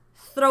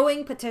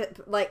throwing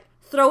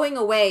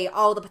away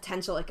all the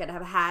potential it could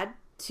have had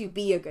to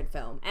be a good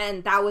film.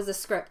 And that was the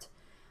script.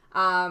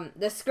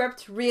 The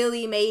script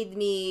really made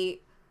me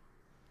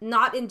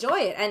not enjoy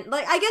it. And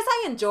like, I guess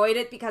I enjoyed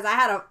it because I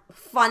had a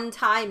fun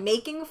time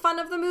making fun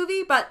of the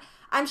movie, but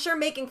I'm sure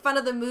making fun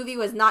of the movie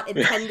was not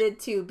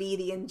intended to be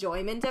the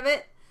enjoyment of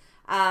it.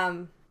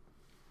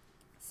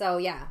 So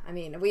yeah, I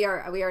mean, we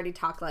already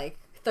talked like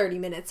 30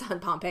 minutes on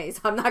Pompeii, so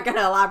I'm not going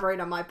to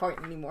elaborate on my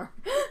point anymore.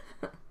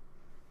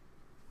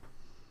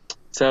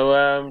 So,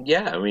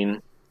 I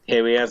mean,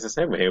 here we are, as I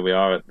said, here we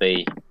are at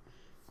the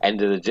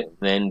end of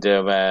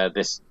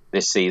this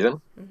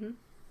season. Mm-hmm.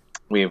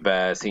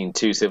 We've seen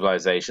 2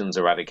 civilizations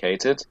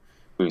eradicated.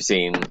 We've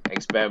seen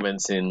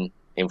experiments in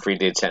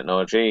 3D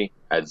technology,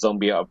 a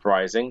zombie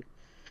uprising,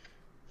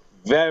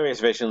 various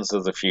visions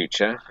of the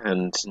future,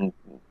 and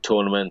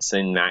tournaments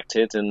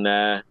enacted,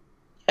 and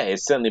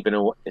it's certainly been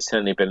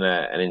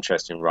an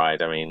interesting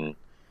ride. I mean,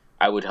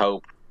 I would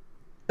hope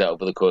that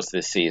over the course of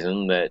this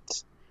season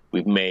that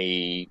we've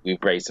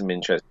raised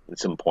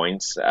some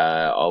points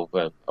of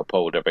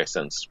Paul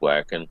W.S.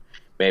 work, and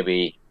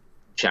maybe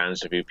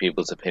challenged a few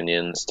people's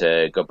opinions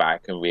to go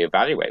back and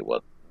reevaluate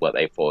what what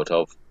they thought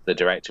of the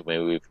director.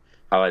 Maybe we've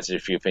highlighted a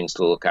few things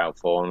to look out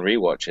for on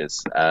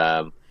rewatches.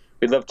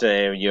 We'd love to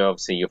hear your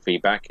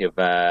feedback. If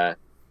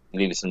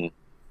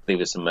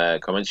leave us some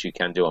comments, you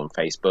can do on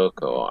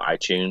Facebook or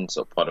iTunes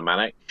or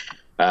Podomatic,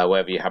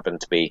 wherever you happen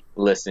to be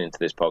listening to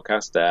this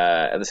podcast.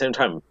 At the same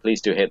time,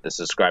 please do hit the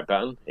subscribe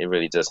button. It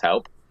really does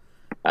help,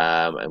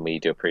 and we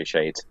do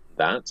appreciate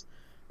that.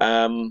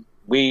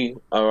 We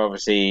are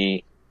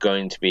obviously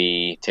going to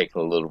be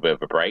taking a little bit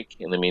of a break.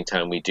 In the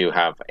meantime, we do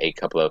have a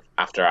couple of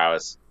after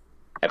hours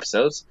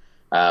episodes,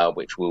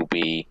 which will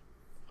be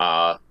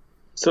our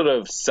sort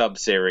of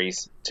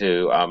sub-series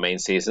to our main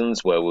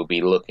seasons, where we'll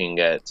be looking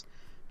at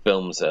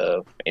films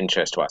of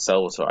interest to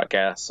ourselves or our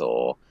guests,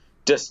 or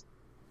just,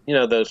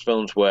 those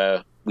films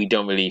where we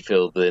don't really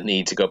feel the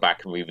need to go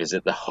back and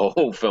revisit the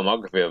whole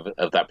filmography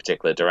of that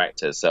particular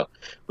director. So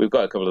we've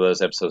got a couple of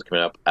those episodes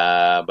coming up.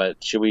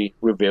 But should we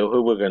reveal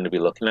who we're going to be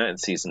looking at in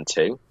season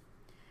 2?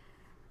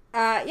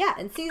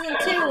 In season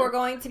 2, we're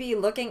going to be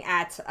looking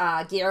at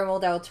Guillermo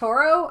del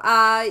Toro.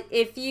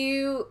 If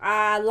you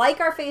like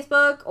our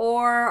Facebook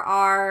or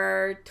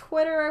our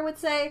Twitter, I would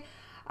say,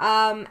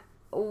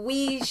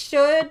 we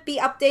should be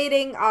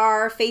updating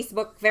our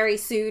Facebook very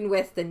soon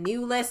with the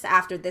new list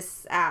after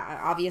this,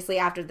 obviously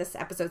after this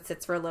episode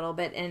sits for a little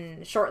bit,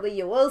 and shortly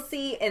you will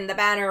see in the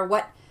banner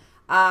what,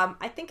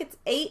 I think it's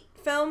 8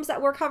 films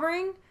that we're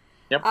covering.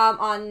 Yep.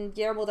 On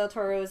Guillermo del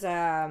Toro's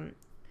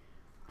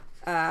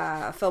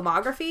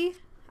filmography.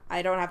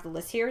 I don't have the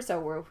list here,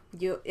 so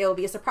it'll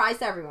be a surprise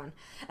to everyone.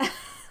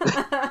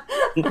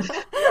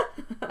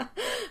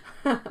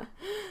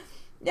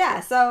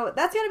 Yeah, so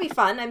that's going to be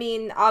fun. I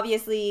mean,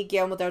 obviously,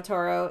 Guillermo del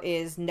Toro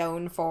is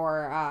known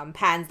for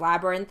Pan's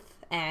Labyrinth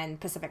and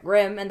Pacific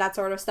Rim and that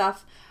sort of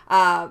stuff,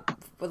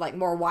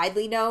 more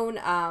widely known.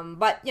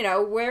 But,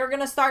 we're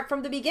going to start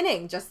from the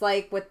beginning, just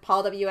like with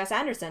Paul W.S.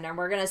 Anderson, and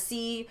we're going to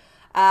see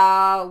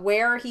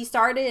where he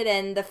started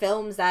and the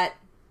films that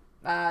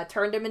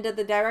turned him into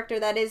the director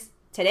that is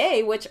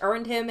today, which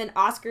earned him an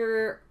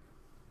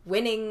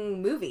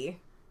Oscar-winning movie.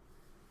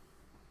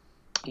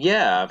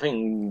 Yeah, I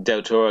think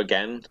Del Toro,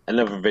 again,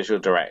 another visual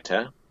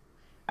director.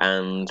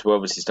 And we're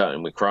obviously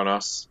starting with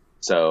Cronos,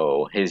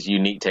 so his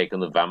unique take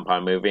on the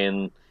vampire movie.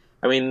 And,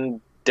 I mean,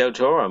 Del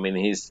Toro,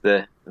 he's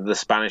the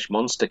Spanish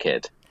monster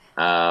kid.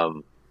 A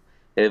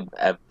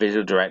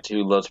visual director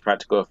who loves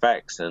practical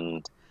effects.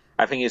 And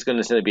I think it's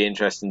going to be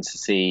interesting to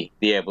see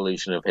the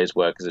evolution of his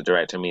work as a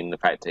director. I mean, the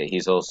fact that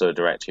he's also a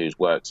director who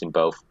works in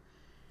both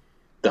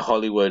the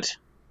Hollywood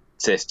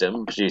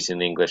system, producing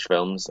English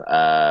films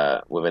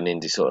with an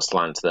indie sort of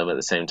slant to them, at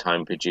the same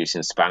time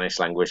producing Spanish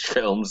language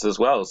films as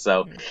well.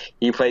 So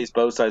he plays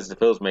both sides of the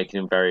films, making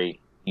him a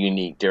very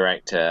unique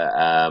director,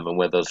 and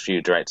one of those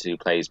few directors who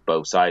plays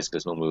both sides,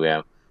 because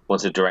normally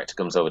once a director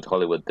comes over to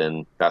Hollywood,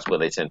 then that's where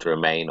they tend to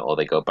remain, or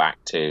they go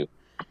back to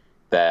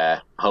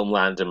their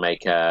homeland and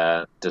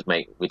return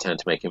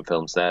to making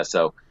films there.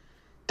 So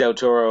Del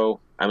Toro,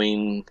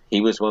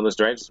 he was one of those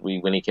directors.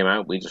 When he came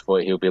out, we just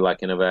thought he would be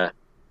like another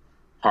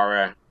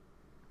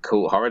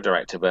cool horror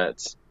director,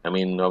 but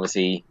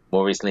obviously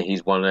more recently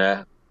he's won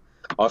a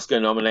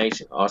Oscar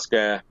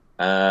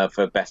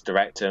for Best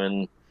Director,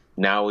 and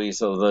now he's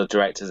sort of the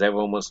directors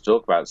everyone wants to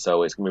talk about.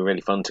 So it's gonna be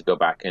really fun to go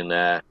back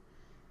and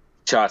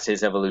chart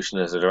his evolution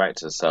as a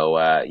director. So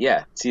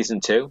season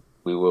 2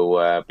 we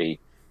will be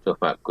talking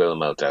about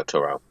Guillermo del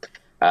Toro.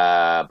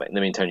 But in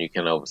the meantime, you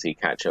can obviously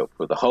catch up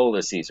with the whole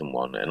of season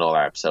 1 and all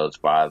our episodes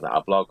via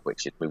our blog,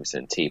 which is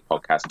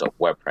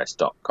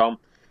moviesandtpodcast.wordpress.com.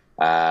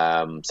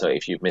 So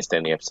if you've missed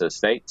any episodes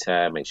to date,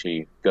 make sure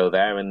you go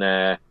there and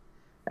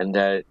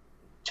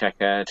check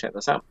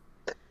this out.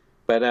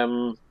 But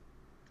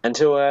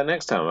until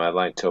next time, I'd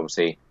like to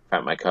obviously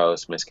thank my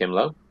co-host, Miss Kim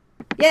Lowe.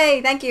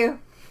 Yay, thank you.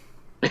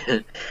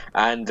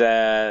 And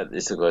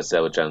this is, of course,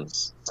 Zelda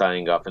Jones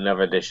signing off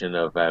another edition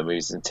of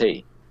Movies and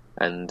Tea,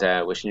 and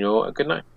wishing you all a good night.